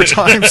 4 more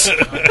times.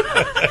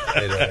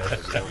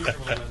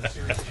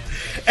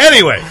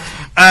 Anyway,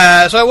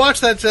 so I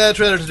watched that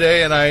trailer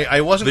today, and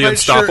I wasn't the quite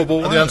Unstoppable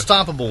sure. one? The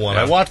Unstoppable one.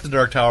 Yeah. I watched the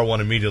Dark Tower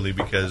one immediately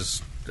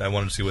because I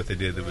wanted to see what they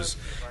did that was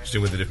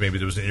interesting with it, if maybe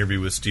there was an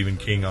interview with Stephen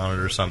King on it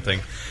or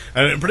something.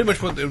 And pretty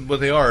much what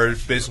they are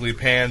is basically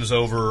pans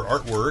over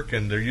artwork,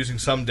 and they're using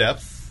some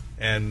depth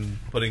and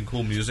putting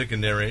cool music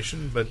and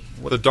narration. But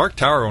the Dark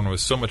Tower one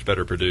was so much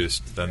better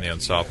produced than the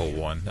Unstoppable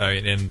one. I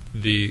mean, and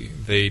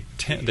they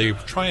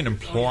try and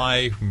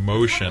imply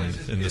motion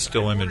in the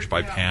still image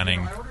by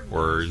panning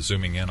or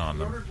zooming in on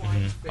them.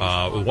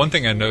 Mm-hmm. One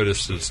thing I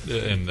noticed is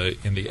in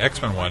the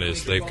X-Men one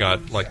is they've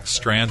got like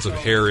strands of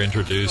hair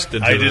introduced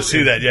into I did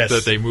see that, yes.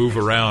 that they move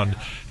around,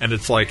 and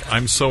it's like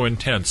I'm so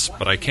intense,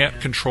 but I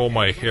can't control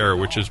my hair,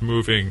 which is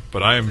moving,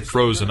 but I am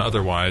frozen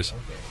otherwise.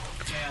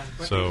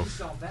 So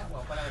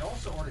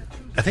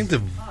I think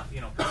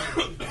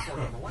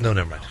no,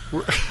 never mind.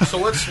 So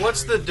what's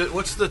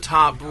the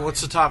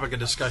topic of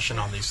discussion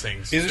on these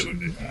things?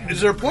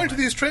 Is there a point to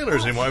these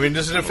trailers anymore? I mean,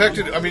 does it affect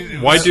it? I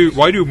mean, why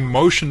do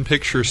motion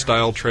picture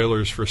style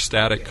trailers for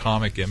static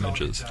comic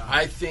images?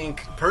 I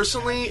think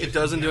personally it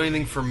doesn't do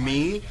anything for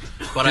me,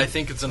 but I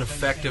think it's an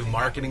effective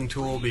marketing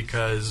tool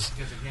because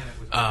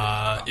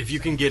if you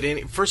can get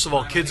any, first of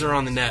all, kids are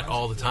on the net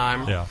all the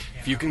time. Yeah.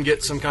 If you can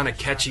get some kind of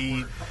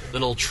catchy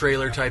little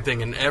trailer type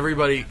thing, and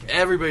everybody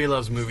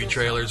loves movie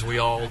trailers. We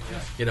all,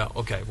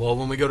 okay. Well,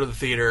 when we go to the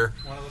theater,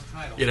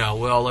 we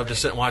all love to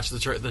sit and watch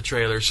the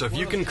trailer. So if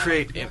you can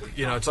create,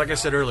 it's like I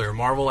said earlier,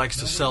 Marvel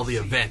likes to sell the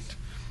event.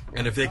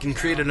 And if they can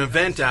create an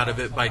event out of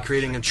it by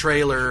creating a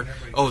trailer,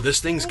 this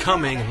thing's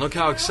coming, and look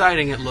how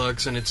exciting it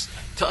looks, and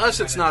to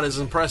us it's not as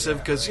impressive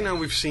because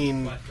we've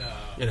seen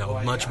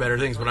much better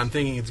things. But I'm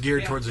thinking it's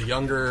geared towards a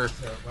younger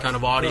kind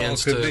of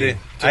audience.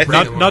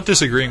 Not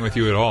disagreeing with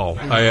you at all,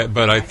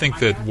 but I think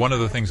that one of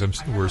the things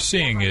we're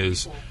seeing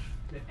is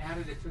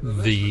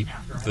the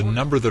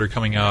number that are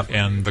coming out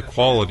and the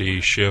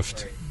quality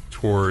shift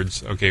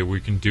towards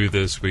we can do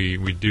this.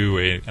 We do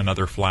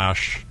another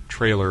Flash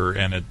trailer,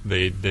 and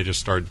they just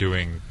start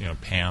doing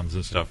pans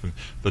and stuff. And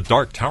the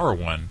Dark Tower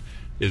one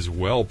is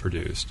well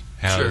produced,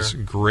 has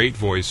great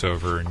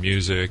voiceover and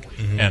music,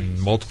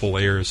 and multiple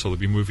layers. So they'll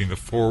be moving the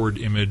forward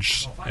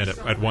image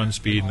at one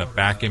speed and the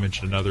back image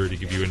at another to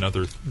give you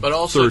another. But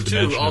also third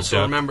dimension of depth.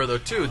 Remember though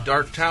too,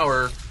 Dark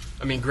Tower.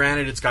 I mean,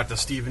 granted, it's got the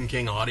Stephen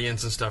King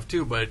audience and stuff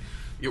too, but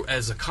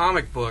as a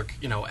comic book,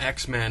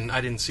 X-Men.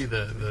 I didn't see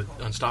the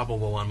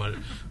Unstoppable one,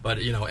 but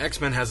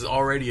X-Men has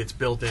already its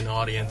built-in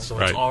audience, so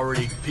it's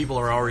already people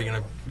are already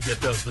going to get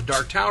those. The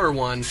Dark Tower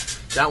one,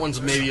 that one's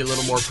maybe a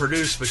little more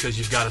produced because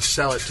you've got to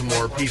sell it to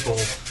more people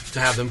to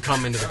have them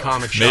come into the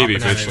comic shop. Maybe,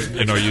 but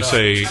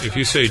if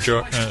you say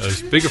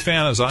as big a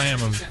fan as I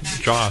am of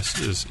Joss,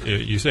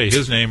 you say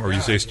his name or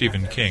you say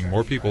Stephen King,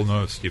 more people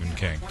know Stephen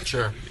King.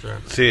 Sure.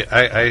 See,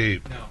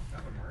 I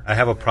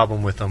have a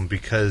problem with them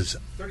because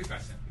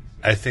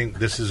I think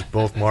this is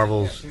both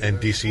Marvel's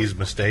and DC's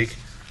mistake.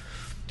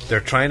 They're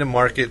trying to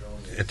market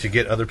to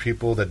get other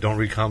people that don't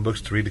read comic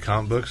books to read the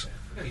comic books,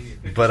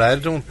 but I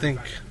don't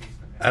think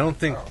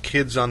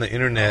kids on the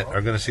internet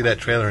are going to see that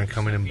trailer and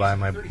come in and buy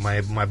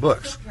my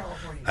books.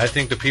 I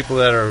think the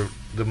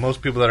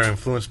most people that are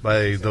influenced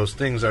by those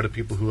things are the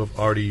people who have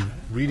already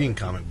reading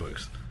comic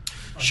books.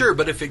 Sure,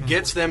 but if it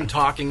gets them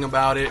talking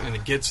about it and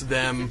it gets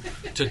them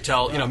to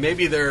tell,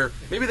 maybe they're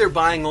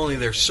buying only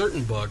their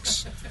certain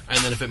books, and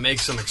then if it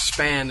makes them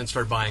expand and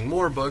start buying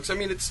more books, I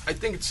think it's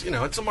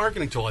it's a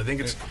marketing tool. I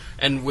think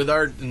and with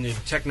in the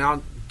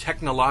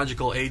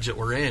technological age that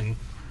we're in,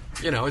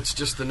 it's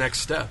just the next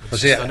step.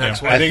 It's just the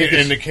next one. I think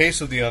in the case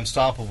of the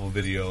Unstoppable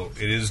video,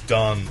 it is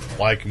done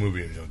like a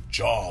movie.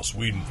 Joss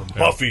Whedon from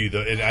Buffy.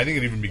 I think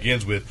it even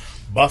begins with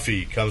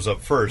Buffy comes up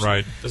first.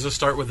 Right. Does it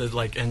start with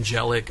the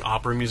angelic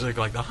opera music,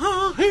 like the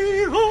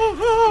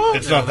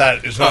It's not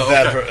that. It's not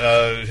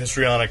that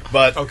histrionic.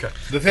 But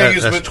the thing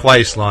is, that's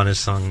twice Lana's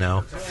sung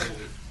now.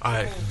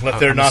 Let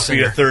there not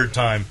be a third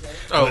time.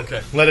 Oh,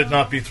 okay. Let it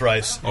not be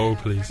thrice. Oh,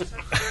 please.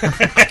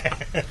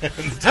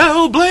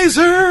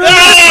 Hellblazer!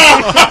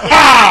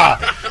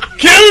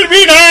 Kill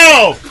me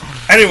now!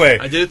 Anyway,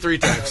 I did it 3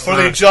 times. for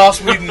the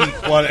Joss Whedon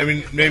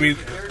one, maybe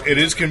it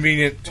is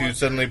convenient to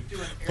suddenly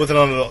put that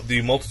on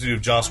the multitude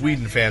of Joss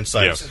Whedon fan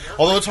sites. Yes.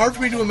 Although it's hard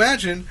for me to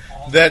imagine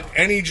that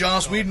any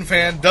Joss Whedon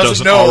fan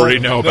doesn't already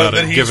know about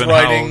that it, he's given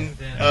writing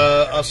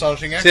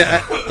Astonishing See,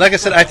 X-Men. like I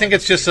said, I think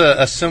it's just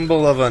a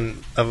symbol of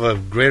a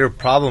greater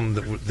problem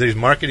that these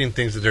marketing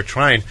things that they're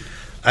trying.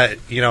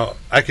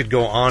 I could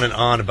go on and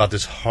on about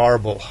this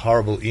horrible,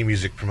 horrible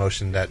e-music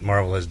promotion that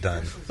Marvel has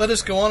done. Let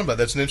us go on about it.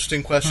 That's an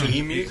interesting question.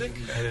 E-music?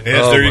 Yes,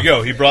 there you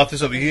go. He brought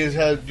this up. He has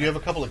had. Do you have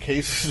a couple of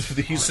cases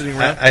that he's sitting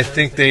around? I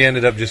think they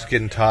ended up just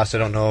getting tossed. I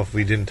don't know if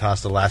we didn't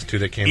toss the last two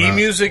that came out.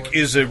 E-music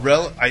is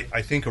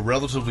I think a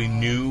relatively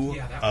new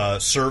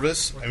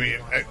service. I mean,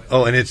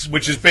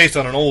 which is based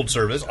on an old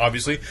service.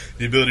 Obviously,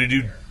 the ability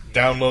to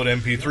download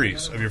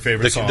MP3s of your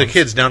favorite songs. The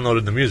kids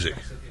downloaded the music.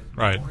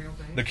 Right.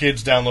 The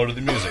kids downloaded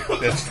the music.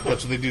 That's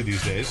what they do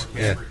these days.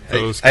 Yeah,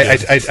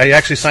 I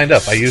actually signed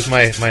up. I used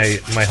my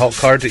Hulk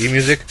card to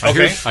eMusic.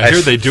 Okay. I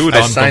hear they do it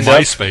on the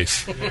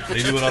MySpace.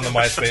 They do it on the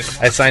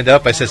MySpace. I signed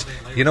up. I says,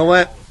 you know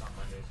what?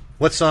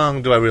 What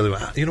song do I really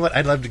want? You know what?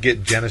 I'd love to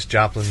get Janis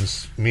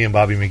Joplin's "Me and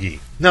Bobby McGee."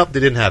 Nope, they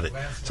didn't have it.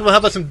 So, well, how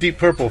about some Deep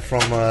Purple from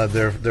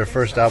their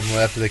first album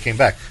after they came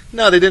back?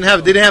 No, they didn't have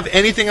it. They didn't have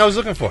anything I was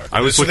looking for.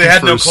 I was So looking they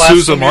had for no classical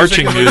Sousa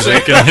marching music?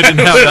 music, and they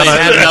didn't have They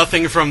that. had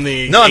nothing from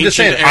the No, I'm just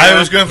ancient saying, era. I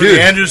was going for Dude.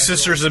 the Andrews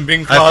Sisters and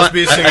Bing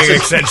Crosby I singing said-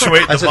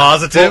 "Accentuate I the said-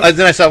 Positive." Well,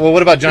 then I thought, well,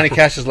 what about Johnny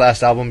Cash's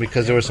last album?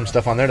 Because there was some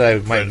stuff on there that I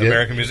might get.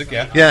 American music,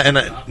 yeah. Yeah,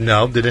 and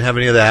no, they didn't have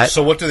any of that.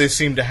 So what do they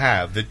seem to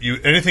have?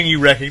 Anything you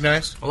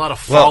recognize? A lot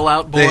of Well,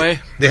 Fallout Boy.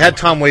 They had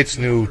Tom Waits'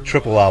 new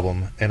triple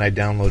album, and I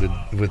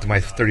downloaded with my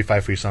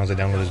 35 free songs. I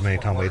downloaded as many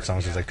Tom Waits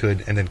songs as I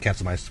could, and then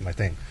canceled my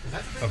thing.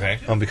 Okay.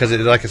 Because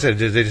like I said,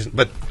 they just.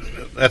 But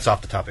that's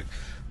off the topic.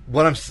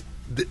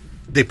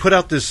 They put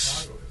out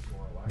this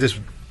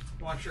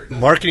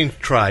marketing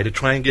try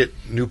and get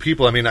new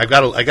people. I mean, I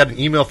got an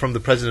email from the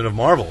president of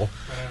Marvel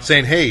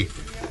saying, "Hey,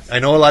 I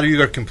know a lot of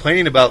you are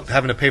complaining about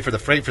having to pay for the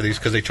freight for these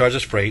because they charge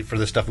us freight for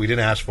the stuff we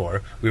didn't ask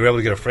for. We were able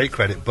to get a freight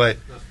credit, but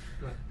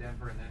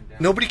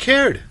nobody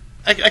cared.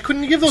 I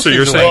couldn't give those So things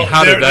you're away. saying,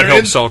 how did that they're help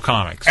in- sell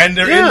comics? And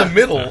they're Yeah. in the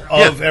middle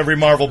of every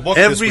Marvel book.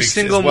 this Every week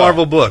single as well.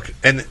 Marvel book.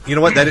 And you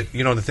know what?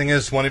 The thing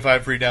is,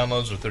 25 free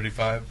downloads or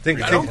 35.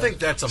 I don't think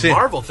that's a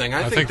Marvel thing.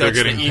 I think they're that's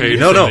getting the paid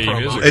e-music for no, the promo.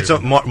 e-music. it's a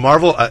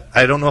Marvel.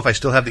 I don't know if I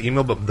still have the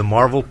email, but the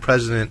Marvel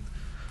president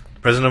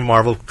of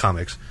Marvel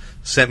Comics,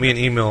 sent me an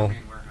email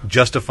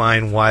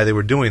justifying why they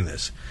were doing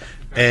this.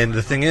 And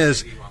the thing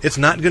is, it's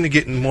not going to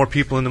get more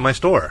people into my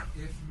store.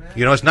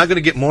 You know, it's not going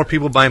to get more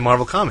people buying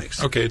Marvel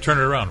Comics. Okay, turn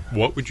it around.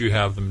 What would you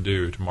have them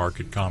do to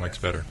market comics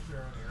better?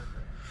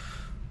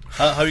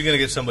 How are you going to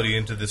get somebody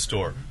into this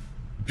store?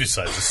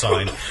 Besides a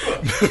sign.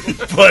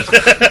 But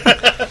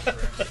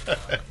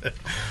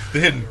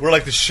we're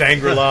like the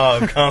Shangri-La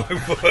of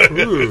comic book.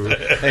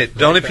 Hey,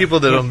 the only people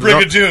that don't,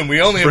 Brigadoon.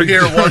 We only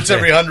appear once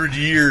every 100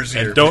 years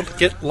here. And don't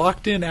get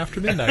locked in after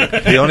midnight.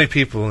 the only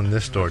people in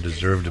this store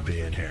deserve to be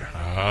in here.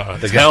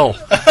 The hell.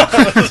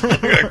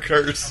 a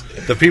curse.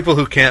 The people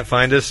who can't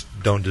find us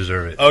don't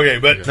deserve it. Okay,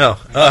 but No. all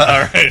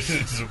right.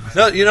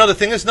 No, you know, the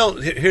thing is,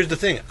 here's the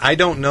thing. I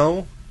don't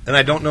know, and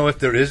I don't know if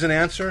there is an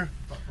answer,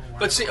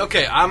 But see,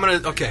 okay, I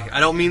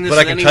don't mean this but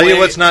I in can any tell you way-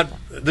 what's not.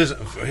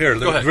 Here,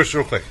 Go ahead. just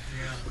real quick.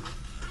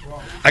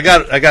 I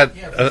got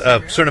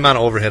a certain amount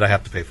of overhead I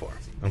have to pay for.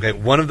 Okay,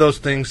 one of those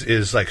things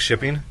is like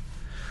shipping.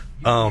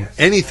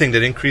 Anything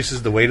that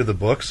increases the weight of the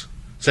books,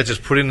 such as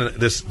putting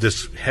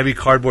this heavy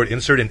cardboard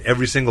insert in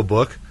every single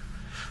book,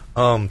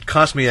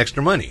 costs me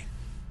extra money.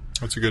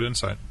 That's a good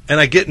insight. And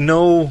I get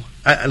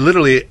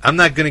I'm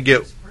not going to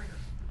get.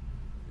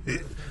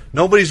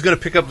 Nobody's going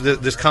to pick up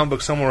this comic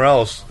book somewhere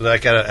else,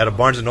 like at a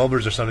Barnes and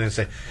Nobles or something, and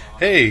say,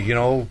 "Hey,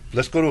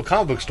 let's go to a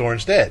comic book store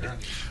instead."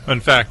 In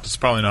fact, it's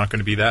probably not going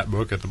to be that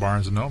book at the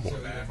Barnes & Noble.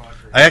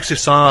 I actually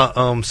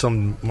saw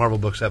some Marvel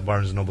books at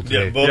Barnes and Noble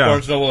today. Yeah, both Yeah.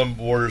 Barnes Noble and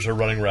Borders are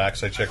running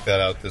racks. I checked that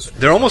out this week.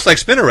 They're almost like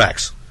spinner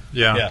racks.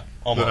 Yeah.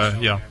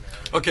 almost. Yeah.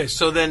 Okay,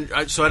 so then,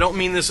 so I don't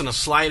mean this in a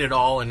slight at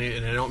all, and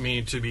I don't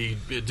mean to be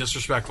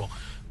disrespectful.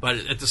 But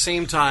at the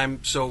same time,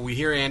 so we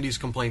hear Andy's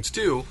complaints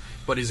too,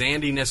 but is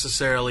Andy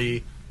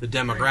necessarily the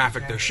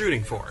demographic they're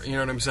shooting for? You know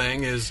what I'm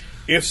saying?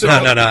 If so,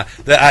 No.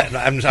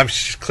 I'm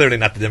clearly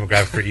not the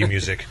demographic for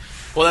e-music.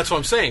 Well, that's what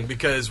I'm saying,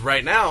 because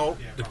right now,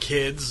 the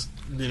kids,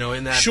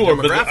 in that Sure,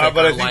 demographic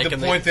but I are think liking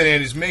the point that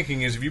Andy's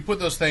making is if you put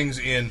those things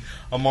in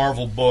a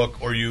Marvel book,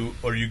 or you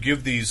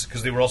give these,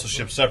 because they were also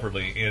shipped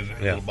separately in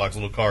a little box,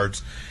 little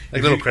cards.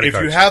 Like little credit if you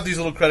cards. have these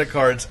little credit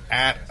cards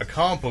at a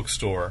comic book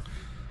store,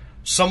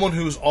 someone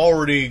who's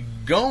already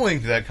going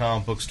to that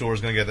comic book store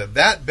is going to get that.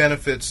 That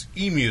benefits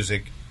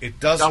e-music. It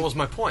doesn't. That was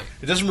my point.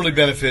 It doesn't really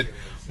benefit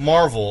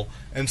Marvel,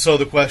 and so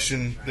the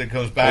question that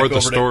comes back Or the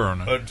over store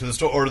owner. to the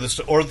store or the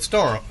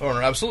store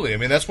owner. Absolutely. I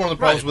mean, that's one of the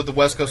problems Right. with the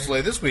West Coast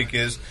delay this week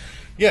is,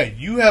 yeah,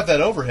 you have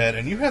that overhead,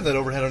 and you have that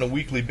overhead on a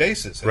weekly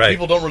basis. And Right.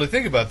 people don't really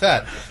think about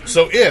that.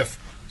 So if,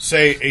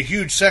 say, a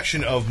huge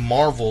section of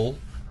Marvel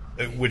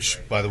which,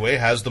 by the way,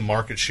 has the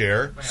market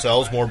share,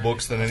 sells more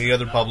books than any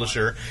other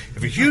publisher.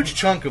 If a huge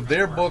chunk of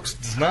their books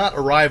does not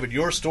arrive at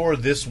your store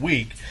this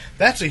week,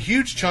 that's a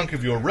huge chunk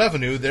of your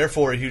revenue,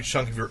 therefore a huge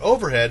chunk of your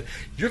overhead.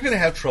 You're going to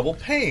have trouble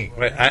paying.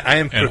 Right. I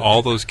am. And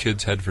all those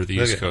kids head for the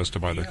East Coast to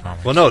buy their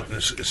comics. Well, no,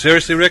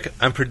 seriously, Rick,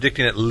 I'm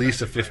predicting at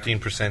least a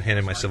 15% hit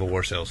in my Civil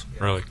War sales.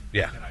 Really?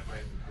 Yeah.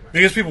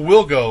 Because people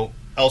will go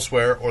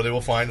elsewhere, or they will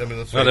find them.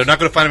 No, they're not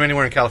going to find them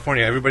anywhere in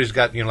California. Everybody's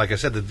got, like I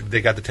said,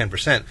 they got the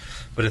 10%.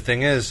 But the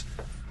thing is,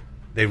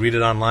 they read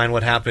it online.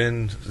 What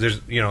happened? There's,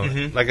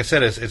 like I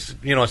said, it's it's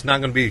not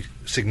going to be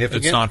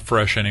significant. It's not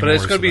fresh anymore. But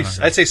it's going to be,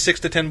 I'd say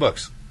 6 to 10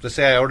 books. Let's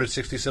say I ordered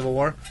 60 Civil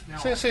War.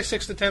 Say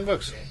 6 to 10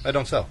 books. I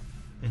don't sell.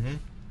 Mm-hmm.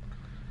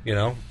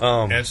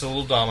 And it's a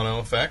little domino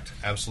effect.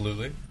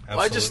 Absolutely. Well,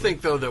 I just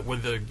think though that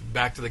with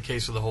back to the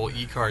case of the whole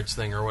e-cards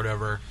thing or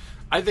whatever.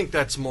 I think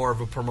that's more of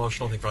a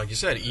promotional thing for, like you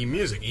said,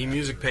 e-music.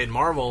 E-music paid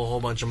Marvel a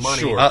whole bunch of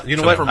money. Sure. You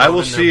know what? I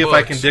will see if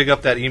I can dig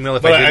up that email.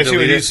 If I see what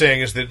delete he's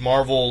saying is that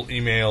Marvel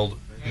emailed,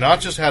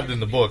 not just had it in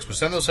the books, but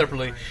send those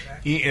separately,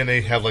 and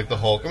they have like the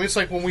Hulk. I mean, it's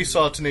like when we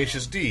saw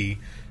Tenacious D.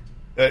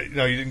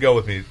 No, you didn't go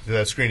with me to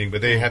that screening,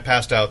 but they had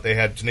passed out. They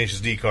had Tenacious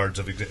D cards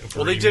of.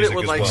 Well, they did it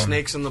with like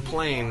Snakes in the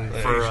Plane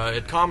for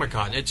at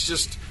Comic-Con. It's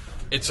just.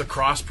 It's a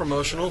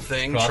cross-promotional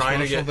thing,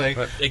 trying to get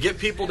they get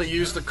people to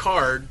use the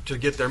card to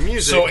get their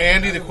music. So,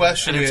 Andy, the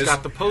question and is... it's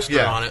got the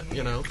poster on it,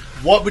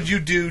 What would you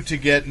do to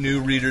get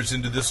new readers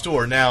into the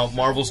store? Now,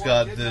 Marvel's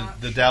got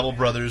the Dabble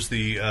Brothers,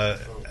 the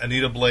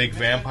Anita Blake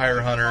Vampire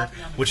Hunter,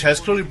 which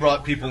has clearly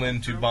brought people in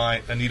to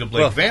buy Anita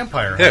Blake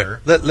Vampire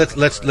Hunter.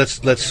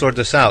 Let's sort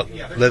this out.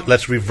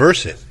 Let's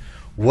reverse it.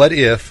 What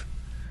if...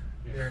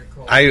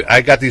 I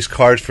got these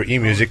cards for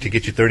eMusic to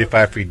get you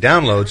 35 free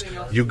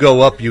downloads. You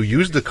go up, you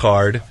use the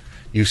card...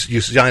 You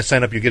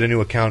sign up, you get a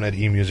new account at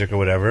eMusic or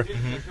whatever.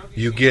 Mm-hmm.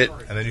 You get...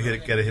 And then you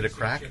get a hit a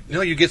crack?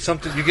 No, you get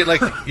something... You get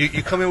like...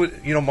 you come in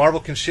with...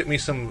 Marvel can ship me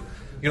some...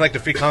 like the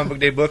free comic book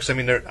day books. I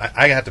mean,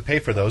 I have to pay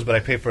for those, but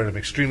I pay for an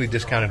extremely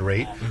discounted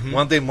rate. Mm-hmm.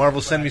 One day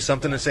Marvel send me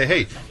something and say,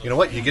 hey, you know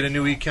what? You get a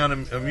new account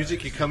of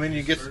music, you come in,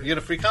 you get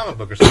a free comic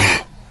book or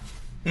something.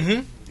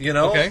 Mm-hmm.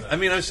 Okay. I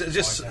mean, it's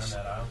just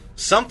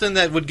something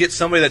that would get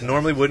somebody that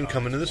normally wouldn't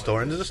come into the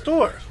store.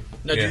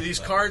 Now, do these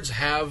cards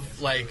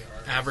have, like...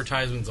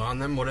 advertisements on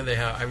them? What do they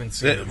have? I haven't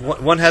seen them.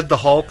 One had the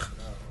Hulk,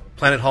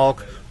 Planet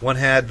Hulk. One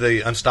had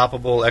the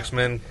Unstoppable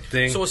X-Men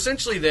thing. So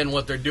essentially then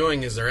what they're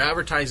doing is they're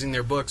advertising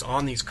their books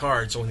on these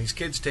cards. So when these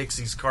kids take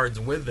these cards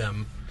with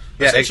them,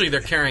 essentially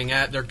they're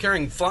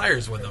carrying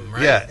flyers with them,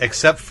 right? Yeah,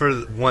 except for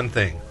one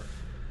thing.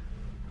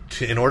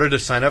 In order to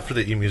sign up for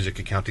the eMusic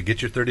account, to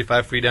get your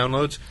 35 free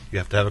downloads, you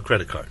have to have a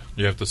credit card.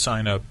 You have to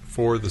sign up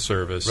for the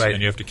service, and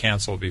you have to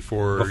cancel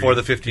before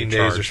the 15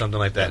 days or something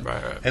like that.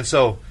 Right. And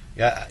so...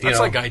 Yeah, that's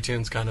like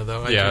iTunes, kind of,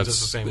 though. iTunes is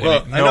the same way.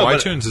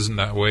 iTunes isn't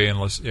that way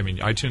unless... I mean,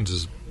 iTunes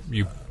is...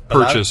 You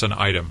purchase an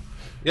item.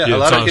 Yeah, a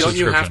lot of kids... Don't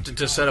you have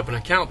to set up an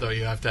account, though?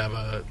 You have to have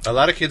a... A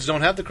lot of kids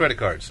don't have the credit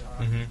cards.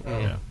 Mm-hmm.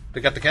 Yeah.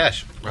 They got the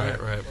cash.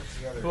 Right.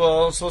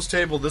 Well, so let's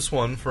table this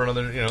one for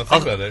another...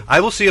 think about it. I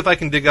will see if I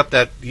can dig up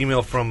that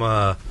email from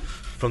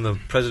the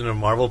president of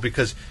Marvel,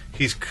 because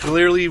he's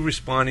clearly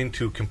responding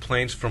to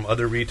complaints from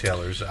other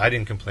retailers. I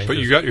didn't complain. But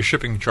you got your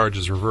shipping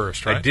charges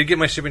reversed, right? I did get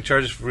my shipping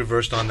charges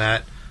reversed on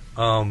that.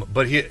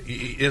 But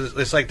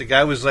it's like the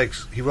guy was like,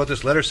 he wrote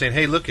this letter saying,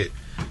 hey, look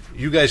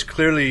you guys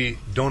clearly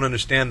don't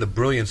understand the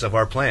brilliance of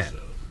our plan.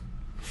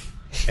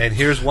 And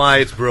here's why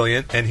it's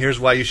brilliant, and here's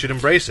why you should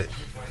embrace it.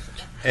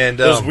 And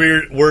those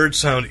weird words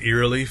sound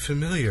eerily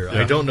familiar.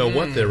 Yeah. I don't know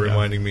what they're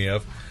reminding me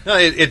of. No,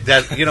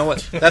 you know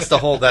what? That's the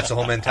whole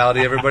mentality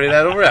of everybody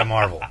that over at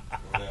Marvel.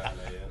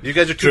 You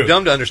guys are too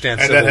dumb to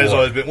understand Civil War. And that has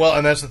always been... Well,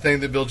 and that's the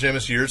thing that Bill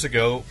Jemas years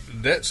ago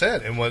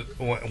said, and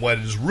what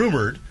is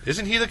rumored...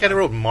 Isn't he the guy that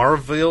wrote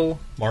Marvel?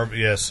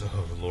 Yes.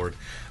 Oh, Lord.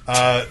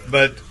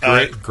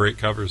 Great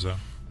covers, though.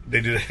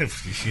 They did...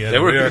 they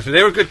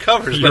were good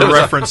covers. Your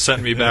reference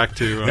sent me back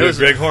to... it was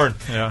Greg Horn.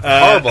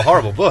 Yeah.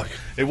 Horrible book.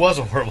 It was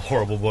a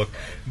horrible book.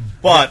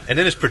 But... And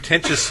then his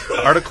pretentious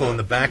article in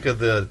the back of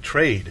the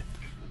trade.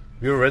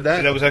 You ever read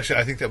that?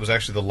 I think that was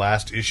actually the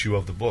last issue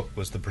of the book,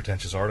 was the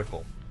pretentious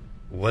article.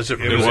 Was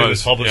it? It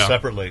was published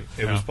separately.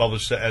 It was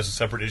published as a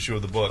separate issue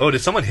of the book. Oh,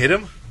 did someone hit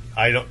him?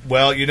 I don't.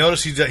 Well, you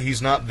notice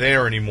he's not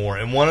there anymore,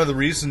 and one of the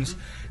reasons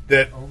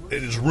that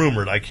it is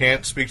rumored, I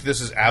can't speak to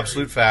this as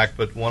absolute fact,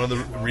 but one of the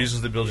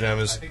reasons that Bill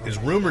Jemas is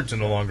rumored to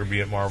no longer be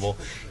at Marvel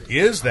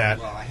is that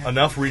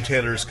enough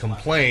retailers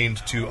complained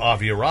to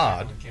Avi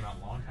Arad,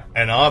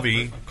 and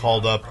Avi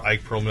called up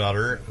Ike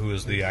Perlmutter, who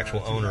is the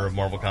actual owner of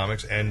Marvel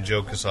Comics, and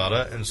Joe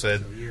Quesada, and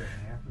said,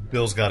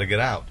 Bill's got to get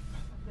out,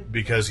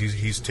 because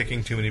he's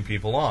ticking too many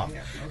people off.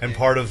 And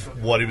part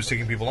of what he was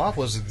ticking people off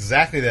was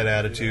exactly that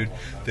attitude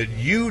that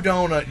you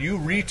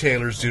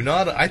retailers do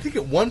not... I think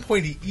at one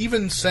point he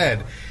even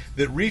said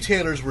that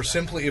retailers were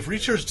simply... If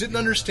retailers didn't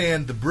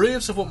understand the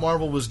brilliance of what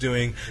Marvel was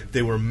doing,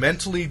 they were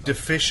mentally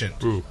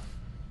deficient. Ooh.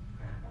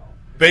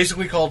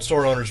 Basically called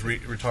store owners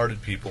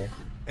retarded people.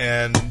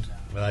 And...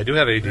 Well, I do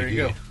have ADD. There you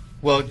go.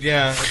 Well,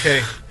 yeah,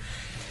 okay.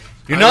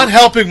 You're not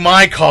helping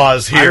my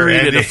cause I here,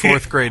 read Andy. at a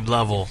 4th grade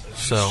level,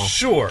 so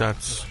Sure.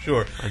 that's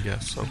Sure. I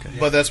guess okay.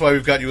 But that's why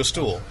we've got you a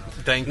stool.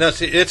 Thank No,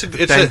 see, it's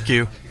Thank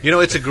you. You know,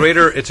 it's a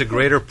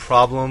greater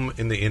problem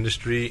in the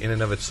industry in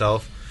and of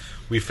itself.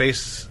 We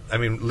face, I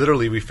mean,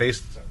 literally, we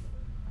face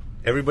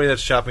everybody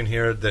that's shopping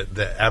here.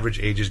 The average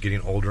age is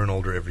getting older and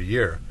older every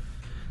year.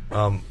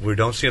 We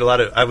don't see a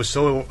lot of. I was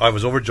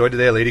overjoyed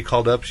today. A lady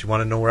called up. She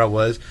wanted to know where I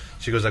was.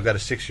 She goes, "I've got a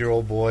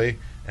 6-year-old boy,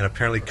 and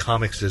apparently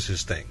comics is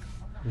his thing."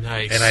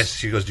 Nice. And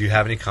she goes, "Do you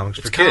have any comics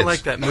It's for kind kids?" of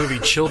like that movie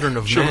Children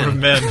of Children of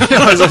Men. Men.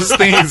 I was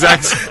thinking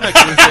exactly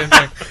the same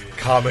thing.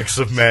 Comics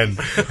of men.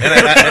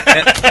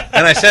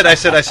 And I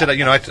said,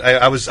 you know,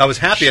 I was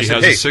happy. I She said,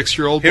 has a "Hey,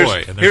 6-year-old here's-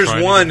 boy, and they're Here's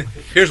trying to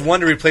here's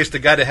one to replace the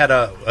guy that had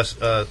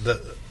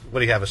what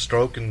do you have, a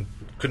stroke and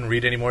couldn't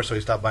read anymore, so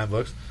he stopped buying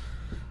books.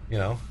 You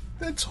know,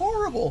 That's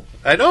horrible.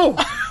 I know.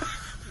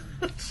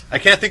 I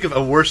can't think of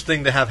a worse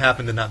thing to have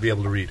happen than not be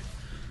able to read.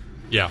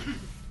 Yeah.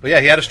 But yeah,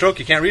 he had a stroke.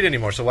 He can't read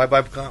anymore, so why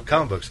buy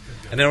comic books?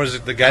 And then there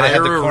was the guy that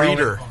had Hire a the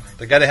reader.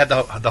 the guy that had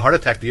the heart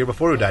attack the year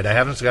before who died. I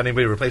haven't got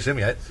anybody to replace him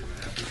yet.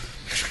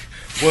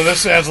 Well,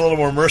 this sounds a little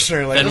more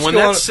mercenary. Like, And let's when go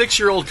that on-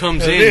 6-year-old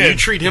comes It in, is. you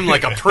treat him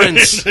like a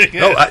prince.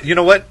 No, you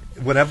know what?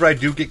 Whenever I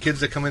do get kids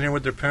that come in here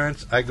with their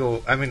parents, I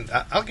go. I mean,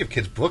 I'll give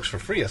kids books for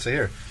free. I say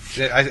here,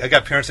 I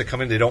got parents that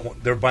come in.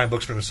 They're buying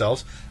books for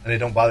themselves, and they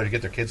don't bother to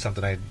get their kids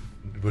something. I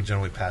would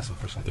generally pass them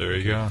for something. There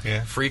you go.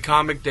 Yeah. Free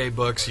comic day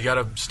books. You got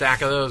a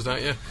stack of those,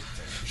 don't you?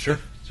 Sure.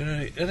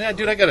 And yeah,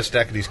 dude, I got a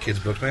stack of these kids'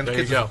 books, man. There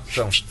Kids you go.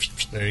 So,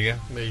 There you go.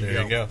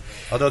 There you go.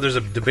 although there's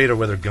a debate on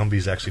whether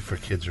Gumby's actually for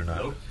kids or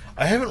not.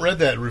 I haven't read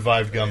that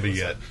revived Gumby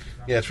yet.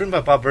 Yeah, it's written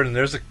by Bob Burton.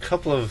 There's a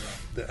couple of.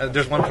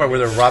 There's one part where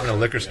they're robbing a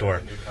liquor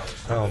store.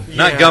 Not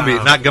Yeah.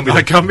 Gumby. Not Gumby.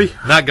 Not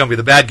Gumby? Not Gumby.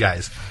 The bad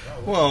guys.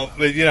 Well,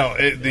 but, you know,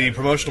 the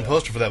promotional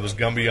poster for that was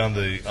Gumby on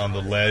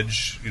the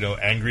ledge. You know,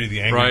 the angry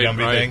Right, Gumby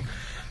right.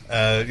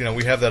 thing. You know,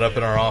 we have that up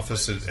in our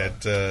office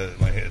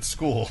at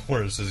school,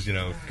 where it says, you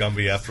know,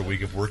 Gumby after a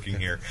week of working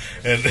here,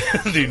 and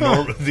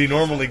the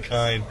normally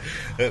kind,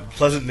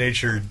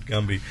 pleasant-natured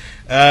Gumby.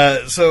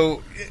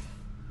 So,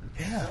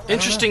 yeah,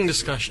 Interesting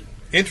discussion.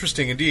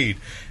 interesting indeed.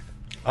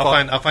 I'll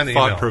find the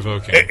email. Thought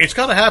provoking. It's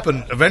got to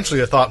happen. Eventually,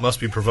 a thought must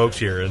be provoked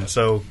here, and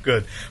so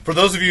good. For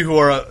those of you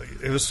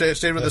who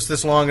stayed with us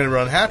this long and are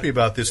unhappy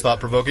about this thought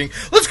provoking,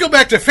 let's go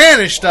back to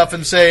fanish stuff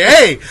and say,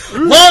 hey,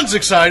 Lon's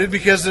excited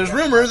because there's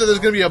rumor that there's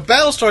going to be a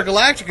Battlestar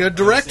Galactica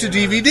direct to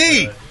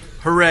DVD.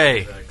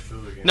 Hooray!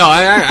 No,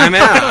 I'm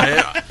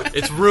out.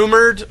 It's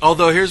rumored.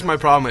 Although here's my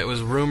problem: it was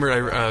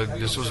rumored.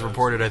 This was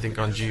reported, I think,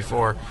 on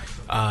G4.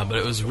 But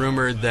it was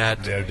rumored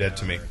that They're dead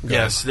to me.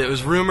 yes, it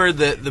was rumored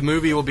that the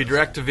movie will be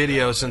direct to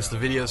video since the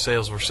video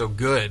sales were so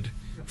good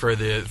for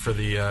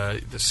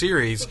the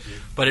series.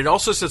 But it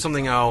also said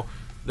something how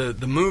the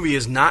movie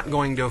is not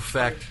going to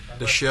affect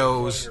the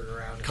show's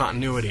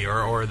continuity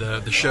or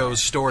the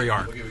show's story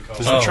arc.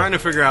 So I'm trying to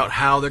figure out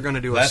how they're going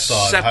to do a That's odd.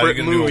 How are separate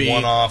you gonna do a movie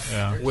one-off?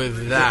 Yeah.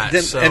 with that.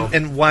 Then, so,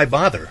 and why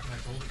bother?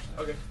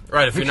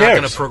 right, if who you're not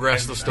going cares? to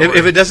progress the story.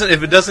 If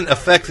it doesn't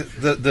affect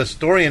the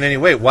story in any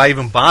way, why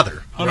even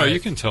bother? Oh, no, you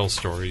can tell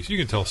stories. You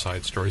can tell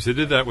side stories. They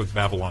did that with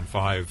Babylon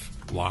 5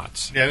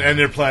 lots. And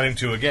they're planning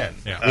to again.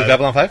 Yeah. With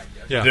Babylon 5?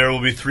 Yeah. There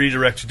will be 3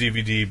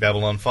 direct-to-DVD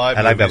Babylon 5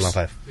 I like movies.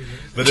 Babylon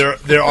 5.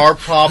 But there are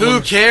problems.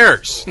 Who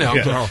cares? No.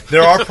 Yeah.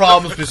 There are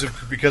problems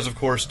because, of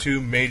course,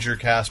 2 major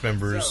cast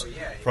members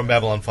from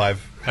Babylon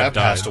 5 have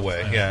died. passed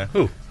away. Yeah.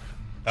 Who?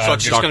 So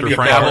it's just going to be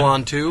Dr. Franklin.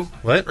 Babylon 2?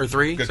 What? Or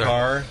 3?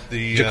 Gakar,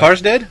 the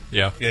Jakar's dead?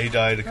 Yeah. yeah, he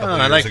died a couple Oh, I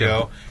years like him.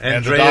 ago.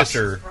 And the Andreas-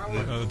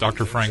 doctor,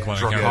 Dr. Franklin. I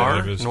can't remember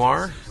Noir? his-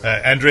 Noir?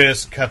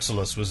 Andreas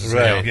Katsulas was his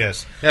Right. name.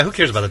 Yes. Yeah, who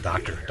cares about a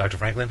doctor? Dr.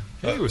 Franklin?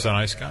 He was a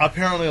nice guy.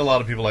 Apparently, a lot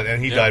of people like, and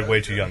he died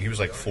way too young. He was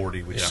like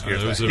 40, which Yeah,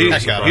 scares it was the a He, really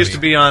heck out of he used me.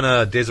 to be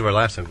on Days of Our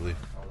Lives, I believe.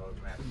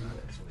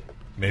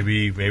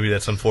 Maybe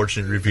that's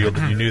unfortunate. Revealed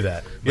that you knew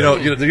that. You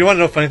want to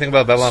know a funny thing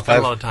about Babylon Spent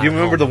a 5? lot of time You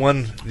remember at the home.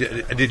 one...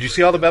 Did you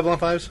see all the Babylon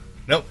 5s?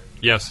 Nope.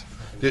 Yes.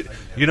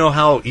 You know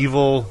how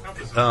evil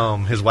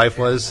his wife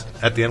was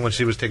at the end when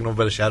she was taken over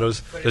by the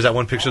shadows? There's that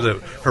one picture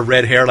that her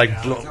red hair, like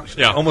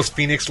Yeah. almost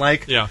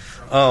Phoenix-like. Yeah.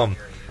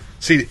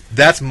 See,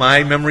 that's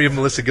my memory of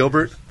Melissa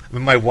Gilbert.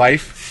 When my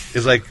wife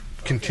is like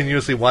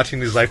continuously watching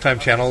these Lifetime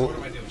channel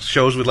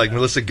shows with like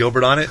Melissa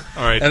Gilbert on it.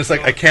 All right. And it's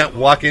like I can't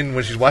walk in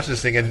when she's watching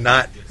this thing and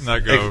not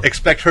go.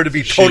 expect her to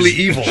be totally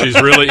evil. She's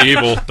really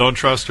evil. Don't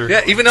trust her.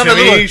 Yeah, even on To the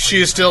little... me,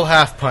 she is still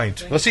half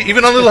pint. Well, see,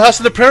 even on Little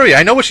House on the Prairie,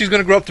 I know what she's going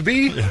to grow up to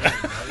be.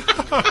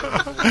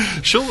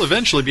 She'll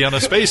eventually be on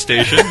a space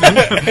station.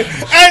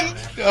 And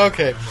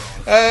okay,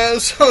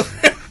 so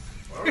there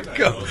we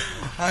go.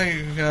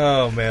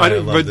 Oh man, I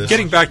love but this.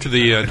 getting back to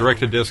the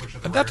direct-to-disc,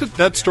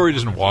 that story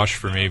doesn't wash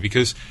for me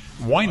because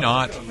why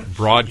not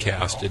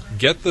broadcast it,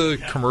 get the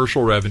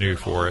commercial revenue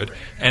for it,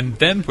 and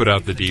then put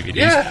out the DVDs?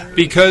 Yeah.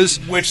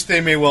 Because which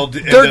they may well do.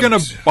 they're going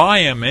to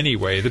buy them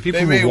anyway. The people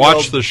They may who watch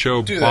well the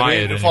show do that. buy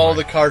They it follow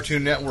anyway. the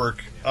Cartoon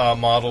Network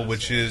model,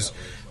 which is,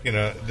 you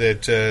know,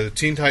 that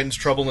Teen Titans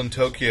Trouble in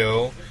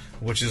Tokyo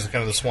which is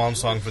kind of the swan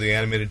song for the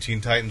animated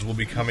Teen Titans, will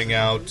be coming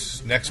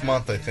out next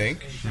month, I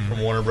think, from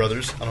Warner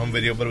Brothers on home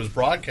video. But it was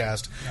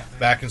broadcast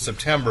back in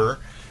September.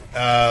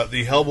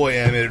 The Hellboy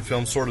animated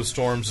film, Sword of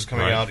Storms, is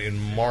coming out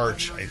in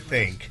March, I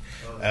think.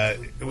 I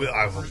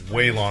have a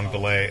way long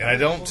delay, and I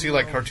don't see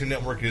like Cartoon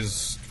Network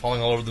is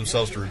falling all over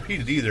themselves to repeat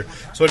it either.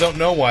 So I don't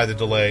know why the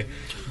delay.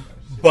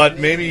 But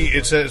maybe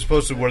it's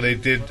supposed to where they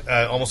did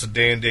almost a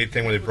day-and-date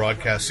thing where they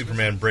broadcast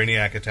Superman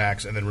Brainiac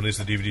attacks and then released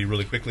the DVD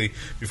really quickly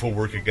before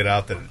word could get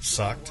out that it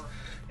sucked.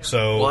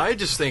 So, well, I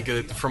just think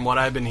that from what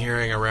I've been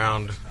hearing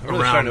around to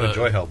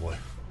enjoy Hellboy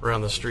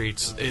around the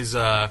streets is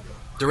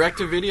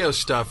direct-to-video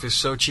stuff is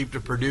so cheap to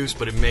produce,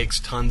 but it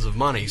makes tons of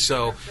money.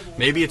 So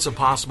maybe it's a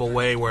possible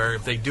way where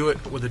if they do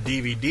it with a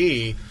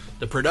DVD,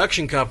 the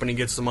production company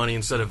gets the money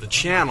instead of the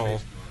channel.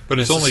 But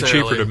it's only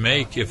cheaper to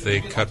make if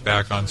they cut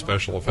back on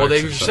special effects. Well,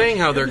 they were saying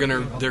how they're going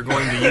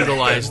to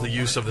utilize the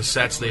use of the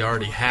sets they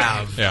already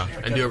have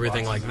and do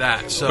everything like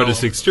that. So, but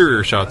it's the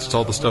exterior shots. It's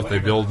all the stuff they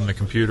build in the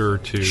computer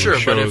to sure,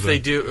 show but if they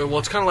do... Well,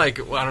 it's kind of like...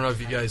 I don't know if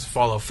you guys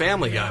follow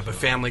Family Guy, but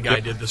Family Guy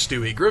did the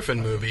Stewie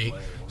Griffin movie,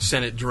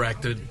 sent it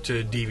direct to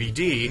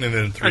DVD. And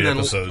then three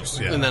episodes,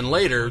 And then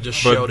later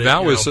just But showed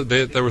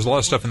it... there was a lot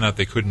of stuff in that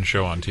they couldn't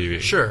show on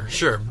TV.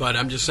 Sure. But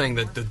I'm just saying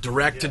that the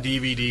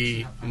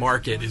direct-to-DVD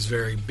market is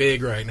very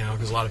big right now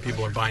because a lot of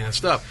people are buying that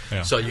stuff.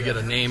 Yeah. So you get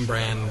a name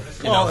brand,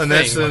 and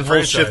that's the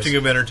whole shifting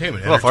of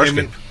entertainment. Well,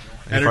 Farscape.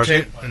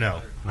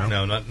 No,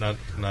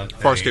 not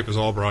Farscape was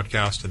all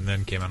broadcast and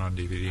then came out on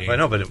DVD. I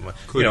know, but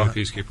including the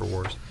Peacekeeper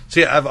Wars.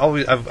 See,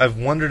 I've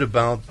wondered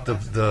about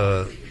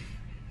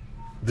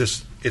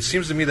this. It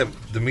seems to me that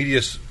the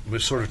media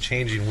was sort of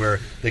changing where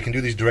they can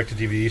do these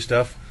direct-to-DVD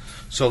stuff.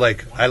 So,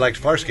 like, I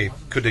liked Farscape.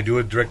 Could they do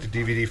a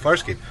direct-to-DVD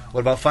Farscape? What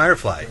about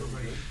Firefly?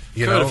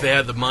 You know, if they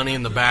had the money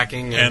and the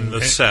backing and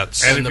the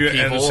sets and the people,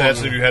 and the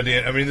sets. If you had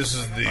the, I mean, this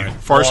is the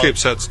Farscape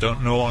sets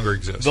no longer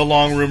exist. The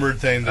long rumored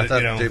thing that I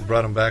thought they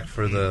brought them back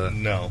for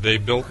the They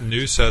built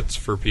new sets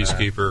for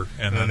Peacekeeper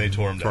and then they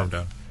tore them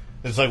down.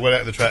 It's like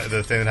what the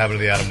thing that happened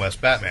to the Adam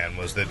West Batman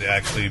was that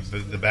actually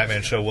the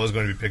Batman show was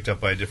going to be picked up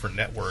by a different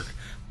network,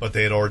 but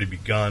they had already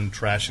begun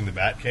trashing the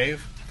Batcave.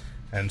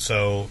 And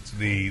so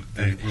he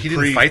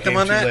didn't fight them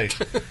on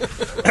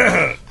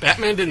that.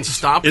 Batman didn't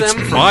stop them. It's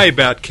my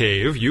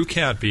Batcave. You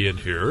can't be in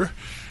here.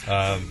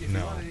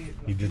 No,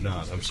 he did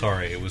not. I'm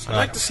sorry. It was. I'd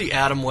like to see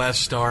Adam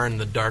West star in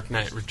The Dark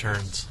Knight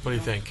Returns. What do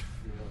you think?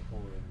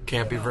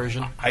 Campy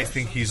version? I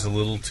think he's a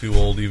little too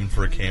old even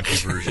for a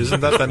campy version. Isn't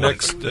that the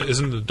next?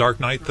 Isn't The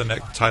Dark Knight the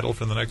next title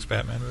for the next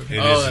Batman movie?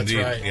 It is that's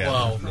indeed. right. Yeah.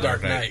 Well,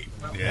 Dark Knight.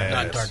 Yes.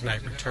 Not Dark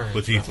Knight Returns.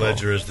 With Heath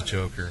Ledger as the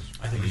Joker.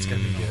 I think it's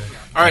going to be good.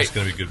 All right. It's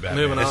going to be good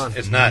Batman. Moving on.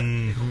 It's not.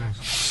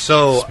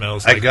 So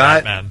Smells like I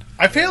got. Batman.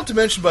 I failed to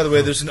mention, by the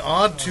way, there's an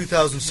odd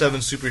 2007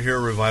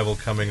 superhero revival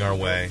coming our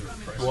way.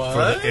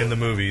 What? In the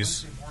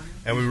movies.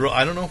 And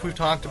I don't know if we've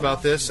talked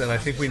about this, and I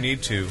think we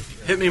need to.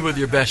 Hit me with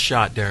your best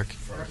shot, Derek.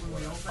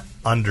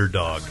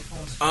 Underdog.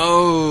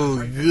 Oh,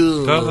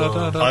 good.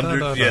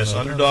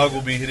 Underdog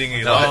will be hitting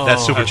a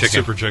That's Super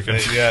Chicken. Super Chicken.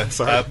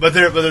 but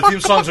their theme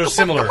songs are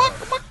similar.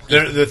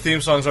 The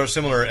theme songs are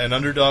similar, and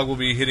Underdog will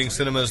be hitting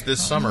cinemas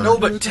this summer. No,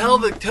 but tell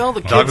the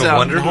kids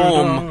out at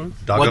home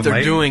what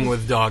they're doing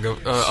with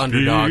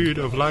Underdog. Speed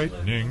of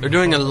lightning. They're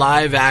doing a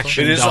live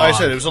action. It is. Dog. I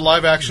said it was a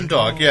live action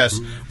dog. Yes,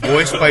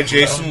 voiced by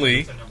Jason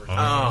Lee.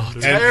 Oh,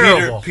 And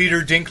terrible.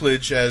 Peter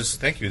Dinklage as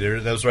thank you.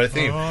 That was the right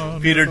theme.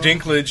 Peter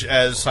Dinklage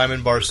as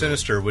Simon Bar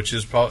Sinister, which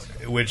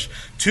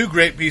two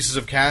great pieces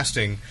of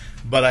casting,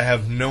 but I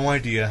have no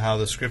idea how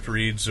the script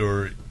reads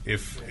or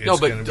if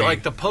it's going to be.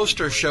 Like the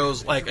poster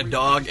shows like a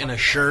dog in a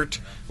shirt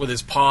with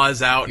his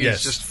paws out and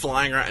he's just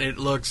flying around and it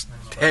looks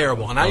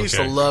terrible. And I used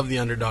to love the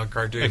Underdog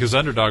cartoon. Because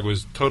Underdog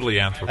was totally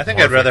anthropomorphic. I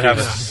think I'd rather have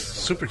a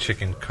Super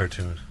Chicken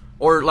cartoon.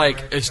 Or,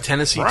 like, is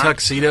Tennessee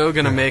Tuxedo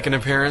going to make an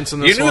appearance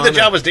in this You knew one? the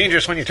job was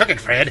dangerous when you took it,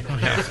 Fred.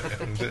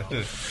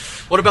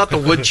 What about the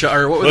woodchuck?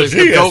 Or what was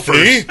the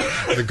Gophers?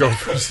 The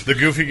Gophers. The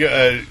goofy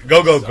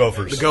Go-Go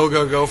Gophers. The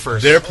Go-Go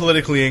Gophers. They're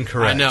politically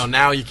incorrect. I know.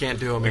 Now you can't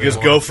do them because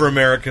anymore. Gopher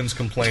Americans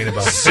complain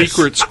about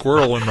Secret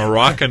Squirrel and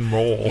Moroccan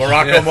Mole.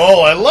 Morocco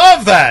Mole. I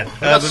love that.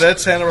 But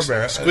that's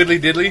Hanna-Barbera.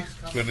 Squiddly Diddly.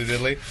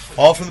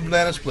 All from the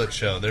Banana Split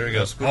show. There we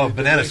go.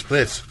 Banana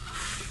Splits.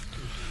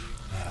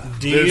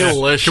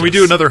 Delicious. Can we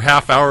do another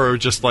half hour of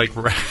just like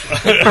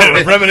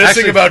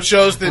reminiscing about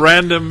shows that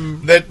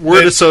random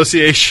word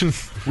association?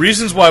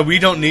 Reasons why we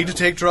don't need to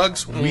take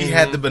drugs. We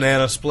had the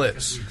Banana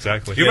Splits.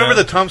 Exactly. Do you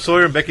remember the Tom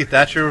Sawyer and Becky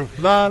Thatcher?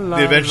 The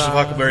Adventures of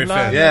Huckleberry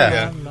Finn.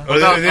 Yeah. Or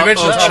the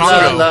Adventures of Tom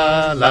Sawyer.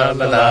 La la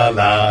la la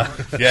la.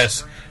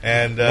 Yes.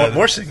 And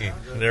more singing.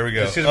 There we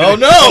go. Oh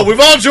no, we've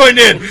all joined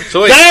in.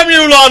 So damn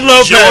you, Lon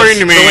Lopez.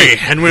 Join me,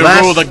 and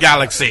we'll rule the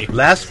galaxy.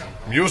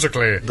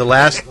 Musically. The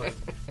last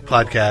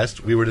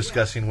podcast, we were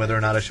discussing whether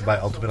or not I should buy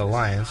Ultimate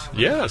Alliance.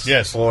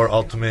 Yes. Or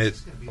Ultimate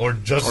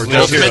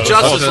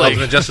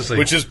Justice League.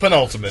 Which is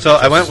penultimate. So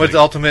I went with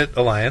Ultimate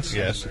Alliance.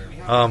 Yes.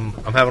 I'm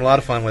having a lot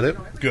of fun with it.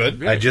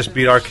 Good. I just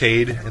beat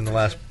Arcade in the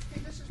last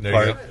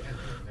part.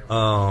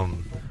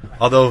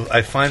 Although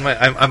I find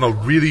I'm a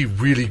really,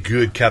 really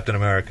good Captain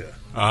America.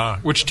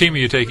 Which team are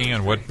you taking,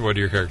 and what are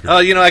your characters?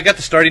 I got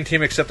the starting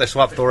team, except I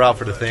swapped Thor out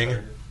for the Thing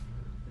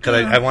because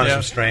I wanted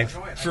some strength.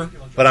 Sure.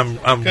 But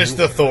I'm Because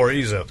the Thor,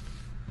 he's a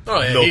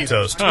milk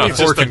toast. Thor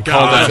just can a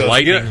call god. that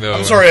lightning, though.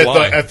 I'm sorry, and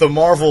fly. at the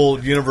Marvel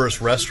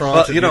Universe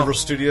restaurant at you know-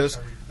 Universal Studios,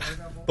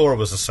 Thor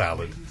was a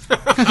salad.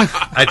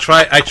 I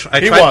tried.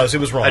 He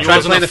was wrong. I He tried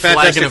wasn't playing a the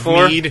Fantastic flagon of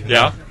Four. mead.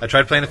 Yeah, I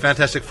tried playing the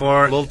Fantastic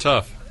Four, a little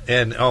tough.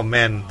 and oh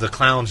man, the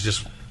clowns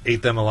just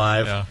ate them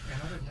alive.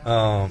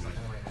 Yeah.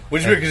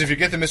 Which is weird, because if you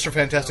get the Mr.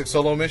 Fantastic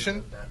solo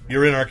mission,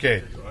 you're in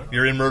arcade.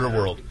 You're in Murder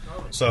World.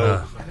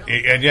 So,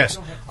 and yes,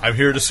 I'm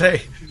here to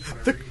say,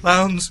 the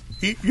clowns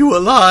eat you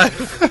alive.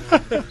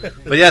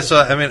 But yeah, so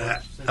I mean,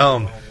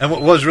 and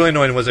what was really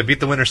annoying was I beat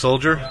the Winter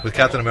Soldier with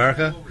Captain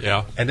America.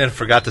 Yeah. And then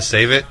forgot to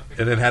save it,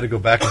 and then had to go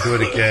back and do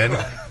it again.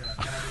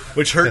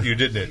 Which hurt you,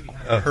 didn't it?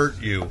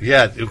 Hurt you.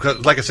 Yeah,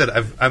 because, like I said,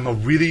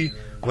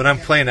 when I'm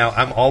playing now,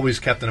 I'm always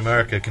Captain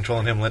America,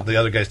 controlling him, let the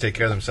other guys take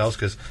care of themselves,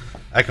 because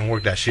I can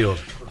work that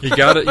shield. You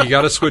got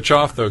to switch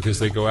off though, because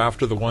they go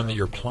after the one that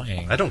you're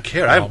playing. I don't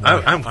care. Oh,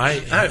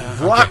 I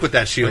rock with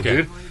that shield, Okay.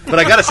 dude. But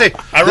I gotta say,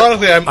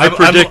 Ironically, I'm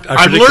predict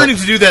learning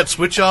to do that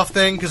switch off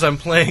thing because I'm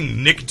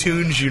playing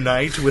Nicktoons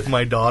Unite with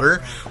my daughter,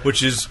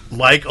 which is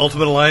like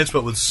Ultimate Alliance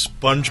but with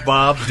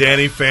SpongeBob,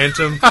 Danny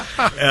Phantom,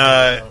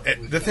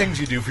 the things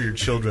you do for your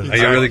children. are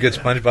you a really good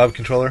SpongeBob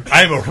controller?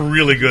 I'm a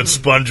really good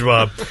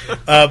SpongeBob,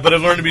 but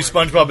I've learned to be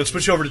SpongeBob and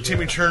switch over to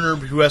Timmy Turner,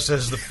 who has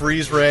the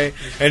freeze ray,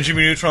 and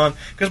Jimmy Neutron,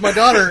 because my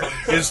daughter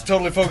is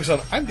totally focused on,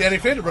 I'm Danny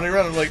Phantom running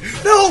around. I'm like,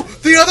 no,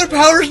 the other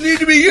powers need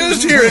to be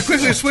used here, and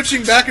quickly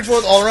switching back and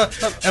forth all around.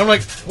 And I'm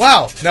like,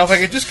 wow, now if I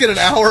could just get an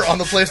hour on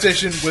the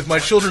PlayStation with my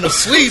children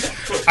asleep,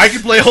 I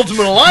could play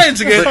Ultimate Alliance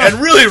again and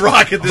really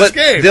rock at this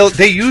game.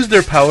 They use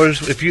their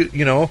powers. If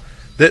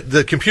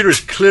the computer is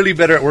clearly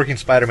better at working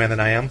Spider-Man than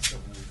I am.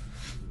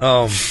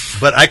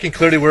 But I can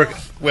clearly work.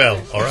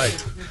 Well, all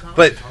right.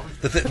 But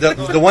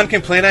the one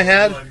complaint I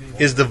had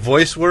is the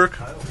voice work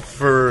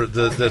for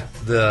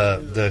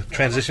the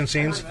transition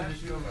scenes.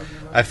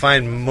 I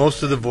find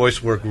most of the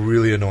voice work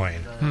really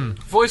annoying.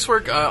 Voice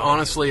work,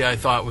 honestly, I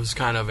thought was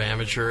kind of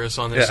amateurish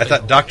on this. Yeah, I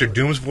thought Dr.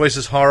 Doom's voice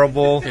is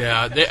horrible.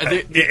 Yeah, And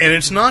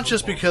it's not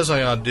just because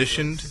I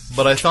auditioned,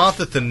 but I thought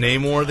that the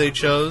Namor they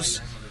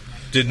chose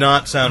did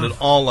not sound at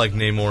all like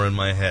Namor in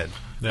my head.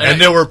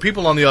 And there were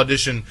people on the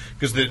audition,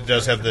 because it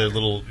does have the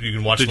little, you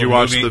can watch Did the you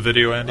watch movie the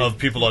video, Andy? of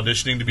people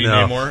auditioning to be No.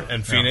 Namor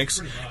and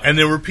Phoenix. And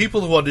there were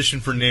people who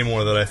auditioned for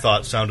Namor that I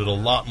thought sounded a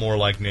lot more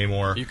like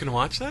Namor. you can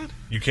watch that?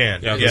 You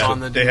can. Yeah, Yeah, it's on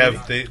the they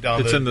DVD? have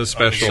It's in the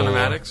special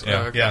Cinematics?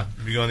 Yeah. Oh, okay. Yeah,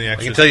 if you go on the I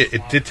extras. can tell you,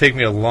 it did take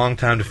me a long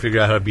time to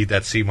figure out how to beat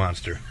that sea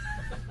monster.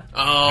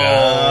 Oh,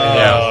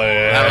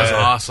 yeah. that was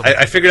awesome.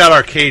 I figured out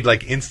arcade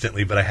like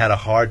instantly, but I had a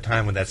hard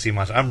time with that sea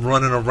monster. I'm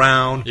running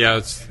around.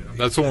 Yeah,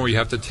 that's the one where you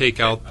have to take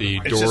out the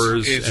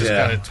doors. It's just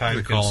Yeah. kind of time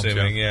The columns,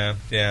 consuming.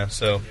 Yeah.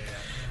 So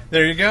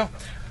there you go.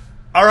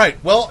 All right.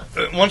 Well,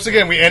 once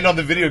again, we end on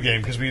the video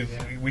game because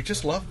we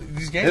just love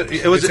these games.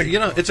 It was,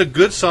 It's it's a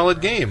good, solid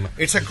game.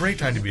 it's a great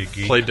time to be a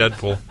geek. Play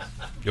Deadpool.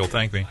 You'll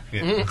thank me.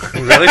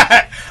 Really?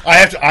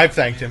 I've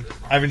thanked him.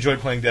 I've enjoyed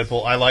playing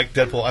Deadpool. I like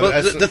Deadpool.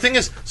 But the thing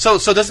is, so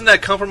doesn't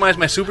that compromise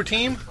my super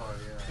team?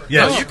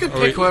 yes. No, you can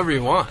pick whoever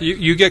you want.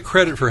 You get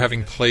credit for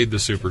having played the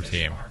super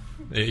team.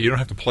 You don't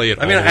have to play it.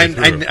 I mean, all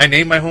the way through. I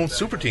named my own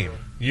super team.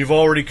 You've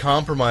already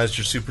compromised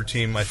your super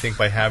team, I think,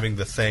 by having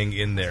the thing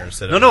in there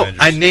instead of No,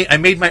 Avengers. I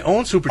made my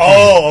own super team.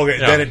 Oh, okay.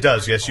 Yeah. Then it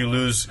does. Yes, you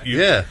lose.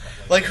 Yeah.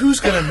 Like, who's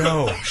gonna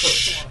know?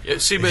 Shh. Yeah,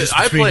 see, It's but just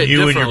I between play it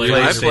you and your differently.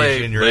 I PlayStation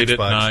play and your late at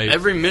Xbox. night.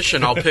 every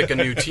mission. I'll pick a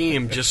new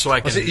team just so I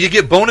can. You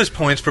get bonus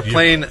points for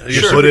playing your You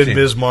super put in team.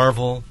 Ms.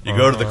 Marvel. You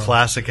go to the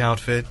classic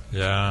outfit,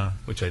 Yeah.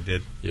 which I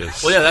did.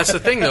 Yes. Well, yeah, that's the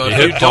thing though. You If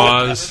hit you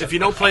pause. don't, if you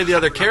don't play the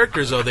other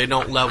characters though, they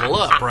don't level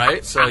up,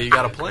 right? So you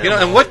got to play. You know,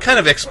 them and what kind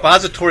of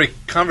expository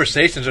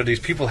conversations are these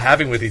people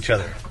having with each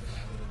other?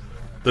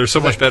 They're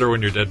so much better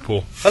when you're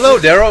Deadpool. Hello,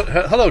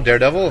 Hello,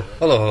 Daredevil.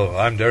 Hello,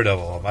 I'm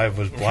Daredevil. I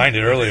was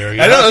blinded earlier. I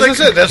know, that's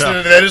what I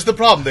said. That is the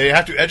problem. They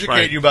have to educate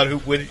Right. you about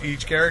what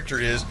each character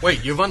is.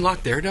 Wait, you've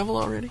unlocked Daredevil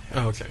already?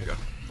 Oh, okay, go.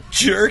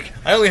 Jerk.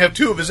 I only have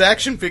 2 of his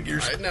action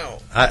figures. I know.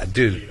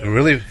 Dude,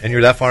 really? And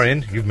you're that far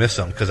in? You've missed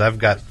some because I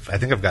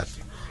think I've got.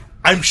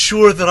 I'm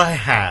sure that I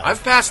have.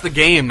 I've passed the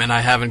game and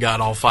I haven't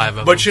got all 5 of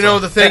them. But you know,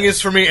 so- the thing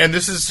is for me, and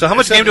this is... So how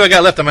much game do I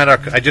got left?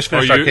 I just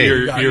Oh, finished arcade.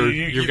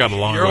 you've got a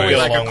long You're only way.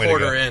 like long a way to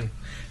quarter go. in.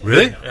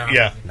 Really?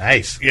 Yeah.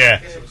 Nice. Yeah,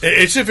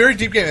 it's a very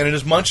deep game, and it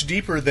is much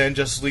deeper than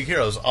Justice League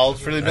Heroes. I'll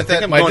freely admit think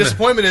that. I'm My going to-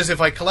 disappointment is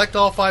if I collect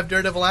all 5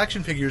 Daredevil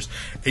action figures,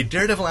 a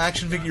Daredevil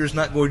action figure is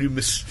not going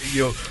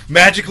to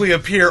magically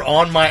appear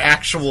on my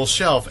actual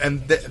shelf,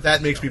 and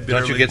that makes me bitterly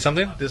Don't you get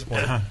something?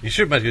 disappointed.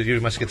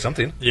 You must get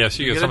something. Yes,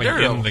 you get get a something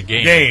Daredevil in the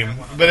game. Game,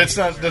 but it's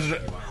not.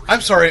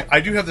 I'm sorry, I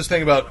do have this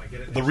thing about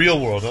the real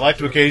world. I like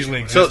to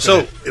occasionally So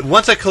exist in it.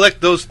 once I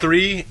collect those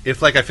 3,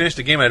 if like I finish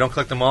the game and I don't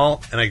collect them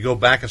all, and I go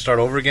back and start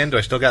over again, do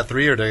I still got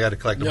 3, or do I got to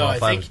collect them No, all I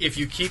 5? think if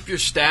you keep your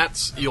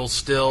stats, you'll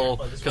still...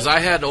 Because I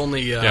had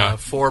only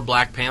 4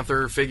 Black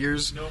Panther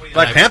figures.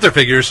 Black Panther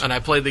figures. And I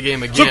played the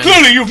game again. So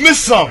clearly you've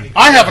missed some.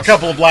 I have a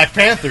couple of Black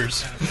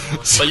Panthers.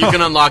 But you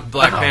can unlock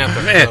Black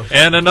Panther. man. So.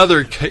 And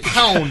another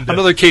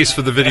case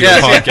for the video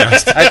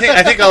podcast.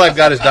 I think all I've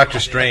got is Doctor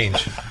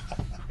Strange.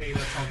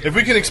 If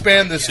we can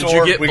expand this Did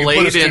store, you get we can Blade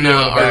put a studio in, in the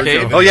back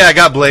arcade? of it. Oh yeah, I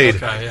got Blade.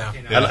 Okay,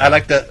 yeah. I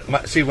like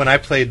that. See, when I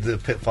played the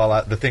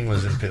Pitfall, the thing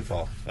was in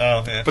Pitfall.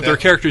 Oh, yeah. But there are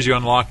characters you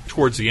unlock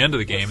towards the end of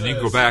the game, and you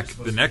can go back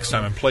the next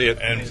time and play it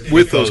And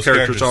with those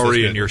characters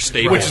already that's in good. your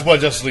stable. Which is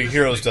what Justice League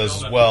Heroes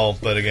does as well.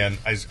 But again,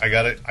 I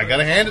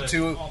gotta hand it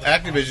to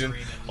Activision.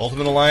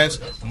 Ultimate Alliance,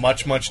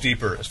 much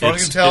deeper. As far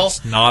as I can tell,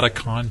 it's not a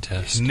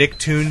contest.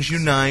 Nicktoons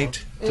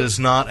Unite does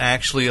not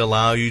actually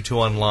allow you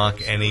to unlock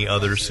any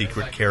other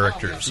secret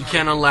characters. You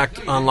can't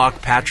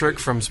unlock Patrick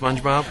from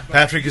SpongeBob?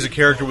 Patrick is a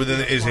character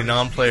is a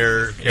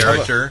non-player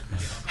character.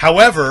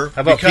 However,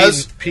 How about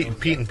because Pete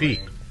and Pete?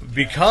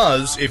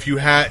 Because if you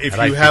have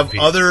Pete.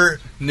 other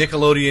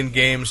Nickelodeon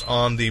games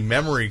on the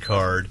memory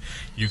card,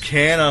 you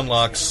can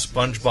unlock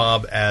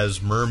SpongeBob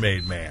as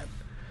Mermaid Man.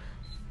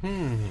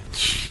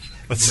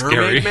 That's Mermaid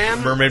scary.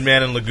 Man? Mermaid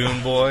Man and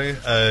Lagoon Boy.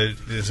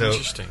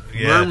 Interesting.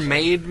 Yeah.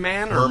 Mermaid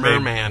Man or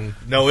Merman?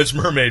 No, it's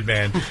Mermaid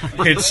Man.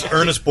 It's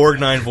Ernest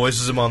Borgnine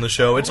voices him on the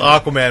show. It's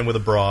Aquaman with a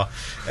bra,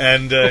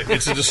 and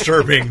it's a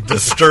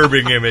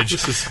disturbing image.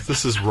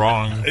 This is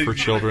wrong for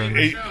children.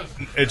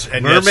 It's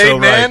and Mermaid yet so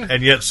Man? right,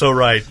 and yet so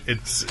right.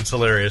 It's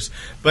hilarious.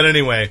 But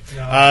anyway,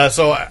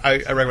 so I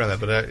recommend that.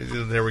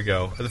 But there we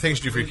go. The things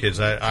to do for your kids.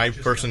 I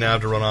personally now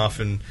have to run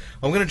off, and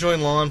I'm going to join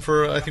Lon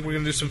for. I think we're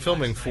going to do some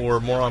filming for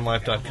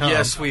moreonlife.com.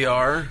 Yes, we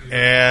are.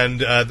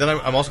 And then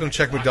I'm also going to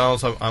check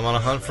McDonald's. I'm on a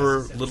hunt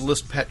for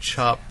Littlest Pet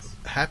Shop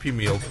Happy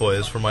Meal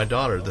toys for my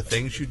daughter. The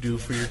things you do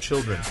for your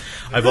children.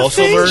 I've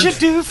also learned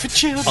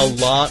a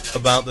lot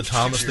about the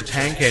Thomas the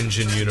Tank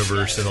Engine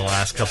universe in the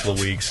last couple of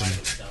weeks, and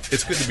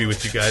it's good to be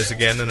with you guys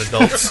again and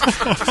adults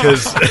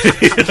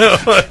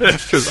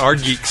Because our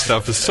geek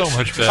stuff is so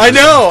much better. I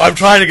know. I'm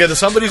trying to get to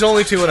somebody's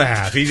only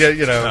 2.5.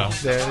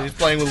 He, he's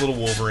playing with little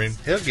Wolverine.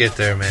 He'll get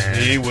there, man.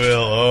 He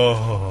will.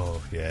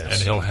 Oh, yes.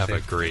 And he'll have a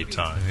great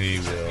time. He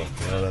will.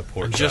 Oh, that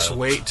poor Just child.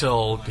 wait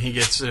till he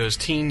gets to his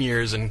teen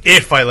years and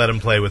If I let him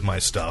play with my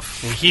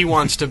stuff. he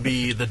wants to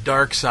be the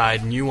dark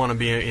side and you want to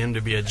be him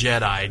to be a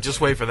Jedi. Just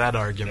wait for that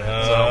argument.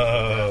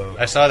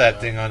 I saw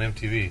that thing on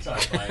MTV.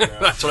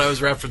 That's what I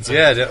was referencing.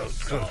 Yeah,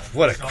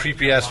 what a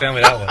creepy ass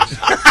family that was.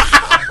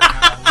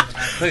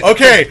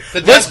 Okay,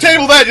 let's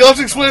table that. You'll have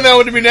to explain that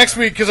one to me next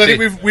week because I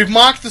think we've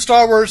mocked the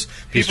Star Wars.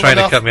 He's people trying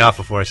enough. to cut me off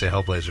before I say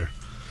Hellblazer.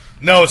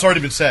 No, it's already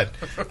been said.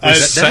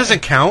 That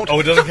doesn't count. Oh,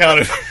 it doesn't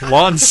count.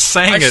 Lon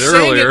sang it sang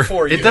earlier. it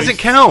for you. It doesn't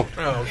count.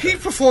 He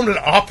performed an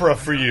opera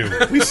for you.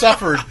 We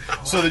suffered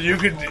so that you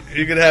could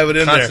have it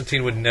in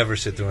Constantine would never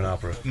sit through an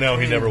opera. there. No,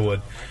 he never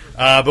would.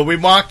 But we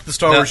mocked the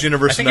Star Wars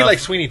universe I think enough. he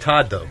likes Sweeney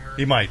Todd, though.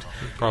 He might.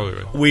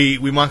 Probably would.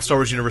 We mocked Star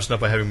Wars universe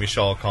enough by having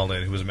Michelle call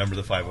in, who was a member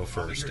of the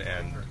 501st,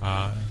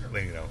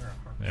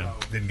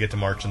 and didn't get to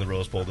march in the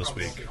Rose Bowl this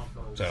week.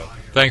 So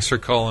Thanks for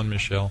calling,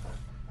 Michelle.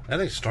 I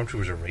think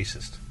stormtroopers are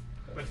racist.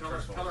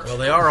 Well,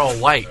 they are all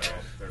white.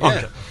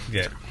 Yeah.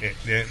 yeah,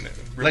 really?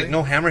 Like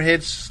no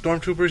hammerheads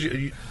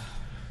stormtroopers?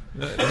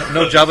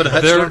 No Jabba the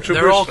Hutt stormtroopers?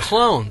 They're all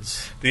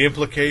clones. The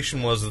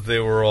implication was that they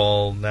were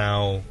all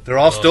now. They're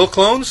all still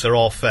clones? They're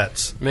all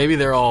Fets. Maybe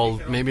they're all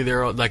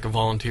like a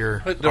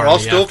volunteer. But they're army all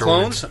still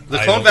afterwards. clones? The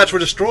I clone don't- vats were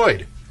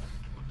destroyed.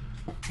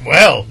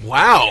 Well,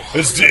 Wow.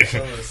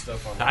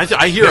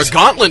 I hear a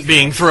gauntlet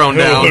being thrown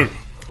down.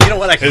 You know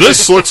what?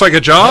 This looks like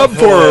a job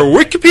for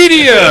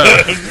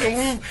Wikipedia.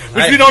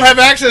 which we don't have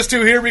access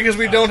to here because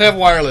we don't have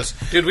wireless.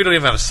 Dude, we don't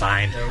even have a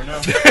sign.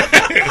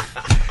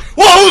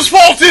 Well, whose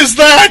fault is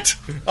that?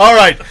 All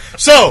right.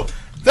 So,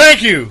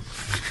 thank you,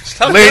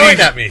 Stop yelling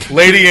at me.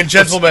 lady and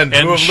gentlemen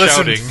And who have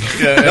listened.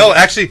 shouting. No,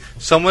 actually,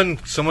 someone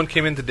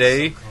came in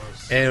today,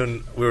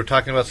 and we were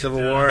talking about Civil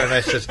War, and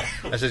I said,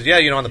 yeah,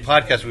 on the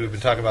podcast we've been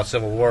talking about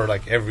Civil War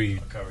like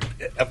every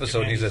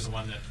episode. And he says,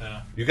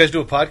 you guys do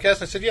a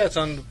podcast? I said, yeah, it's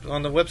on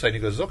the website. And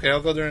he goes, okay,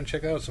 I'll go there and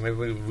check it out. So maybe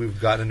we've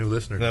gotten a new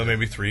listener. No,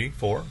 maybe 3,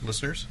 4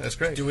 listeners. That's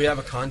great. Do we have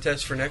a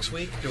contest for next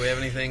week? Do we have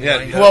anything Yeah,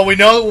 lined up? Well, we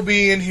know it will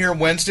be in here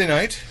Wednesday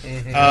night.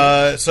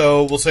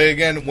 So we'll say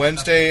again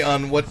Wednesday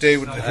on what day?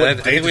 What I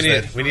date think is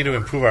that? we need to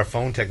improve our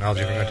phone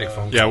technology if we're going to take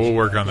phone calls. Yeah, we'll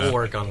work on that. We'll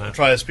work on that.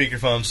 Try a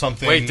speakerphone.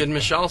 Something. Wait, did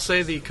Michelle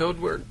say the code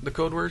word?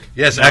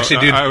 Yes, No,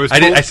 actually, dude. I was I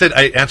told- said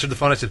I answered the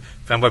phone. I said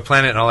Fanboy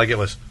Planet, and all I get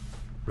was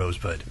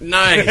Rosebud.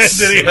 Nice.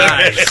 Did he?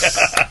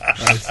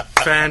 Nice.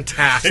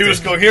 Fantastic. He was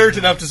coherent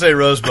enough to say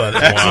Rosebud.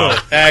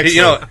 Excellent.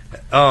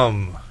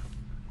 Excellent.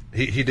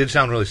 He did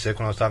sound really sick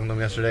when I was talking to him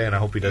yesterday, and I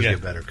hope he does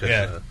get better. 'Cause,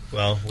 Yeah.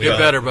 Well, we Get got-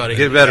 better, buddy.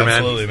 get better, man.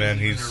 Absolutely, man.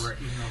 He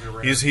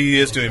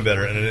is doing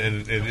better,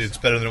 and it's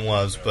better than it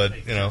was. But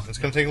it's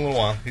going to take a little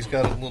while. He's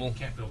got a little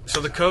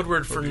So the code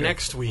word for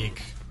next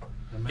week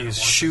is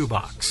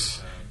shoebox.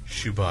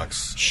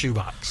 shoebox.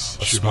 Shoebox.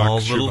 A small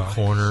little shoebox.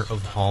 corner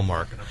of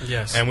Hallmark.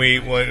 Yes. And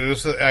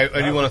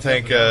I do want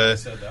to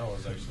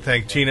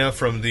thank Tina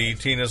from the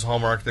Tina's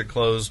Hallmark that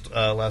closed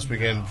last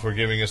weekend for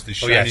giving us the Oh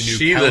shiny yeah, new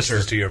she counter.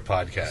 listens to your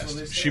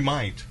podcast. She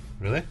might.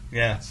 Really?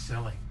 Yeah.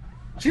 Silly.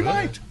 She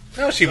might.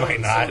 No, she might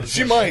not.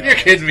 She might. You're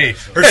kidding me.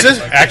 Her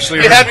sister,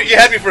 actually, You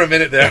had me for a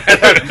minute there.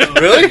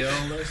 Really?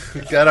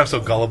 God, I'm so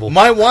gullible.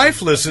 my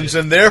wife listens,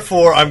 and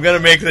therefore I'm going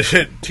to make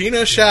the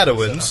Tina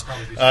Shadowins.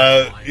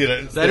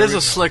 That is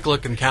a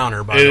slick-looking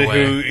counter, by the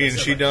way. And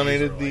she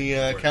donated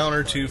the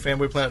counter to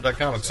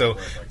fanboyplanet.com. So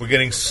we're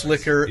getting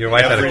slicker. Your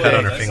wife had a every cut day.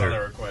 on her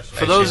finger.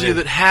 For those of you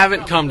that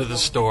haven't come to the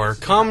store,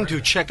 come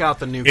to check out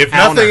the new If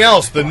counter. nothing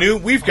else,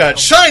 we've got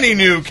shiny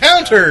new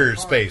counter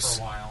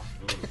space.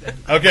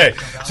 Okay,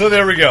 so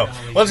there we go.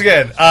 Once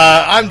again,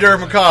 I'm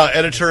Derek McCaw,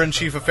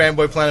 editor-in-chief of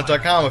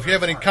fanboyplanet.com. If you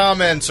have any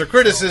comments or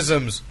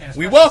criticisms,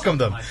 we welcome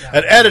them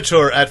at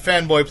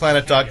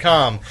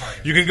editor@fanboyplanet.com.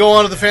 You can go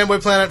on to the Fanboy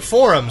Planet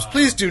forums.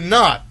 Please do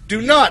not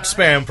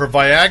spam for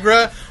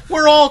Viagra.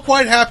 We're all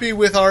quite happy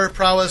with our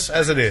prowess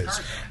as it is.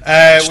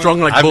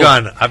 Strong like I've bull.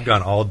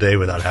 gone all day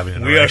without having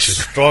an We are erection.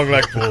 strong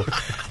like bull.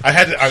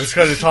 I was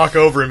trying to talk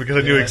over him because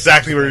I knew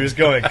exactly where he was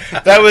going.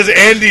 That was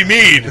Andy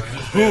Mead,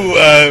 who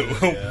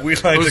we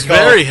like It was to call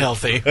very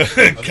healthy.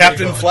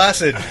 Captain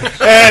Flaccid.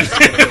 And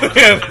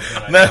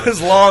that was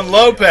Lon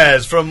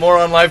Lopez from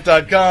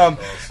moreonlife.com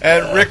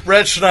and Rick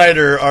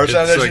Brettschneider, our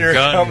sound It's a engineer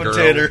gun,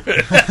 commentator.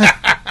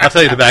 I'll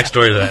tell you the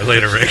backstory to that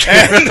later, Rick.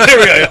 And there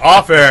we go,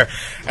 off air.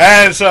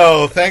 And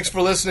so, thanks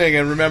for listening,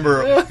 and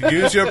remember,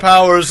 use your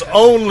powers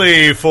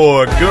only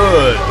for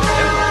good. I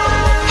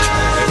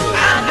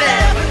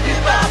never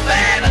give up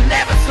and I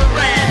never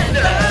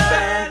surrender.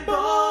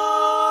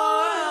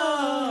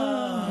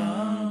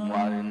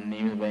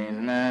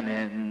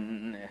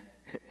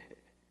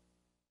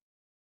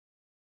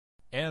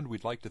 And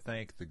we'd like to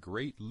thank the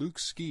great Luke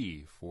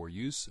Ski for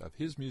use of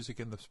his music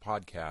in this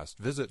podcast.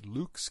 Visit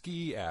Luke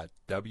Ski at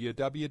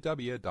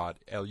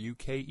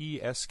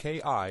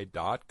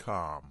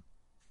www.lukeski.com.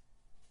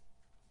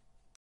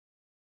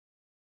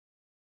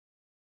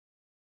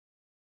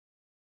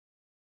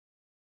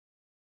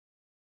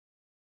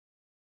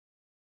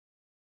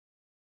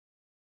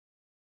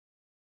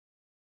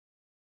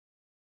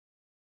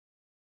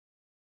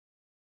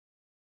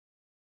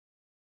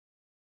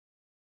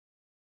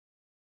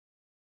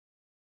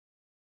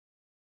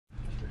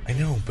 I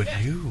know, but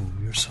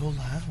you're so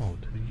loud.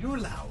 You're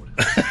loud.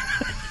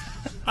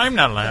 I'm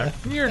not loud.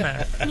 You're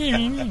not.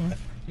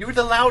 You're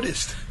the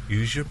loudest.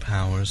 Use your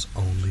powers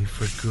only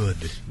for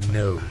good.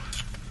 No.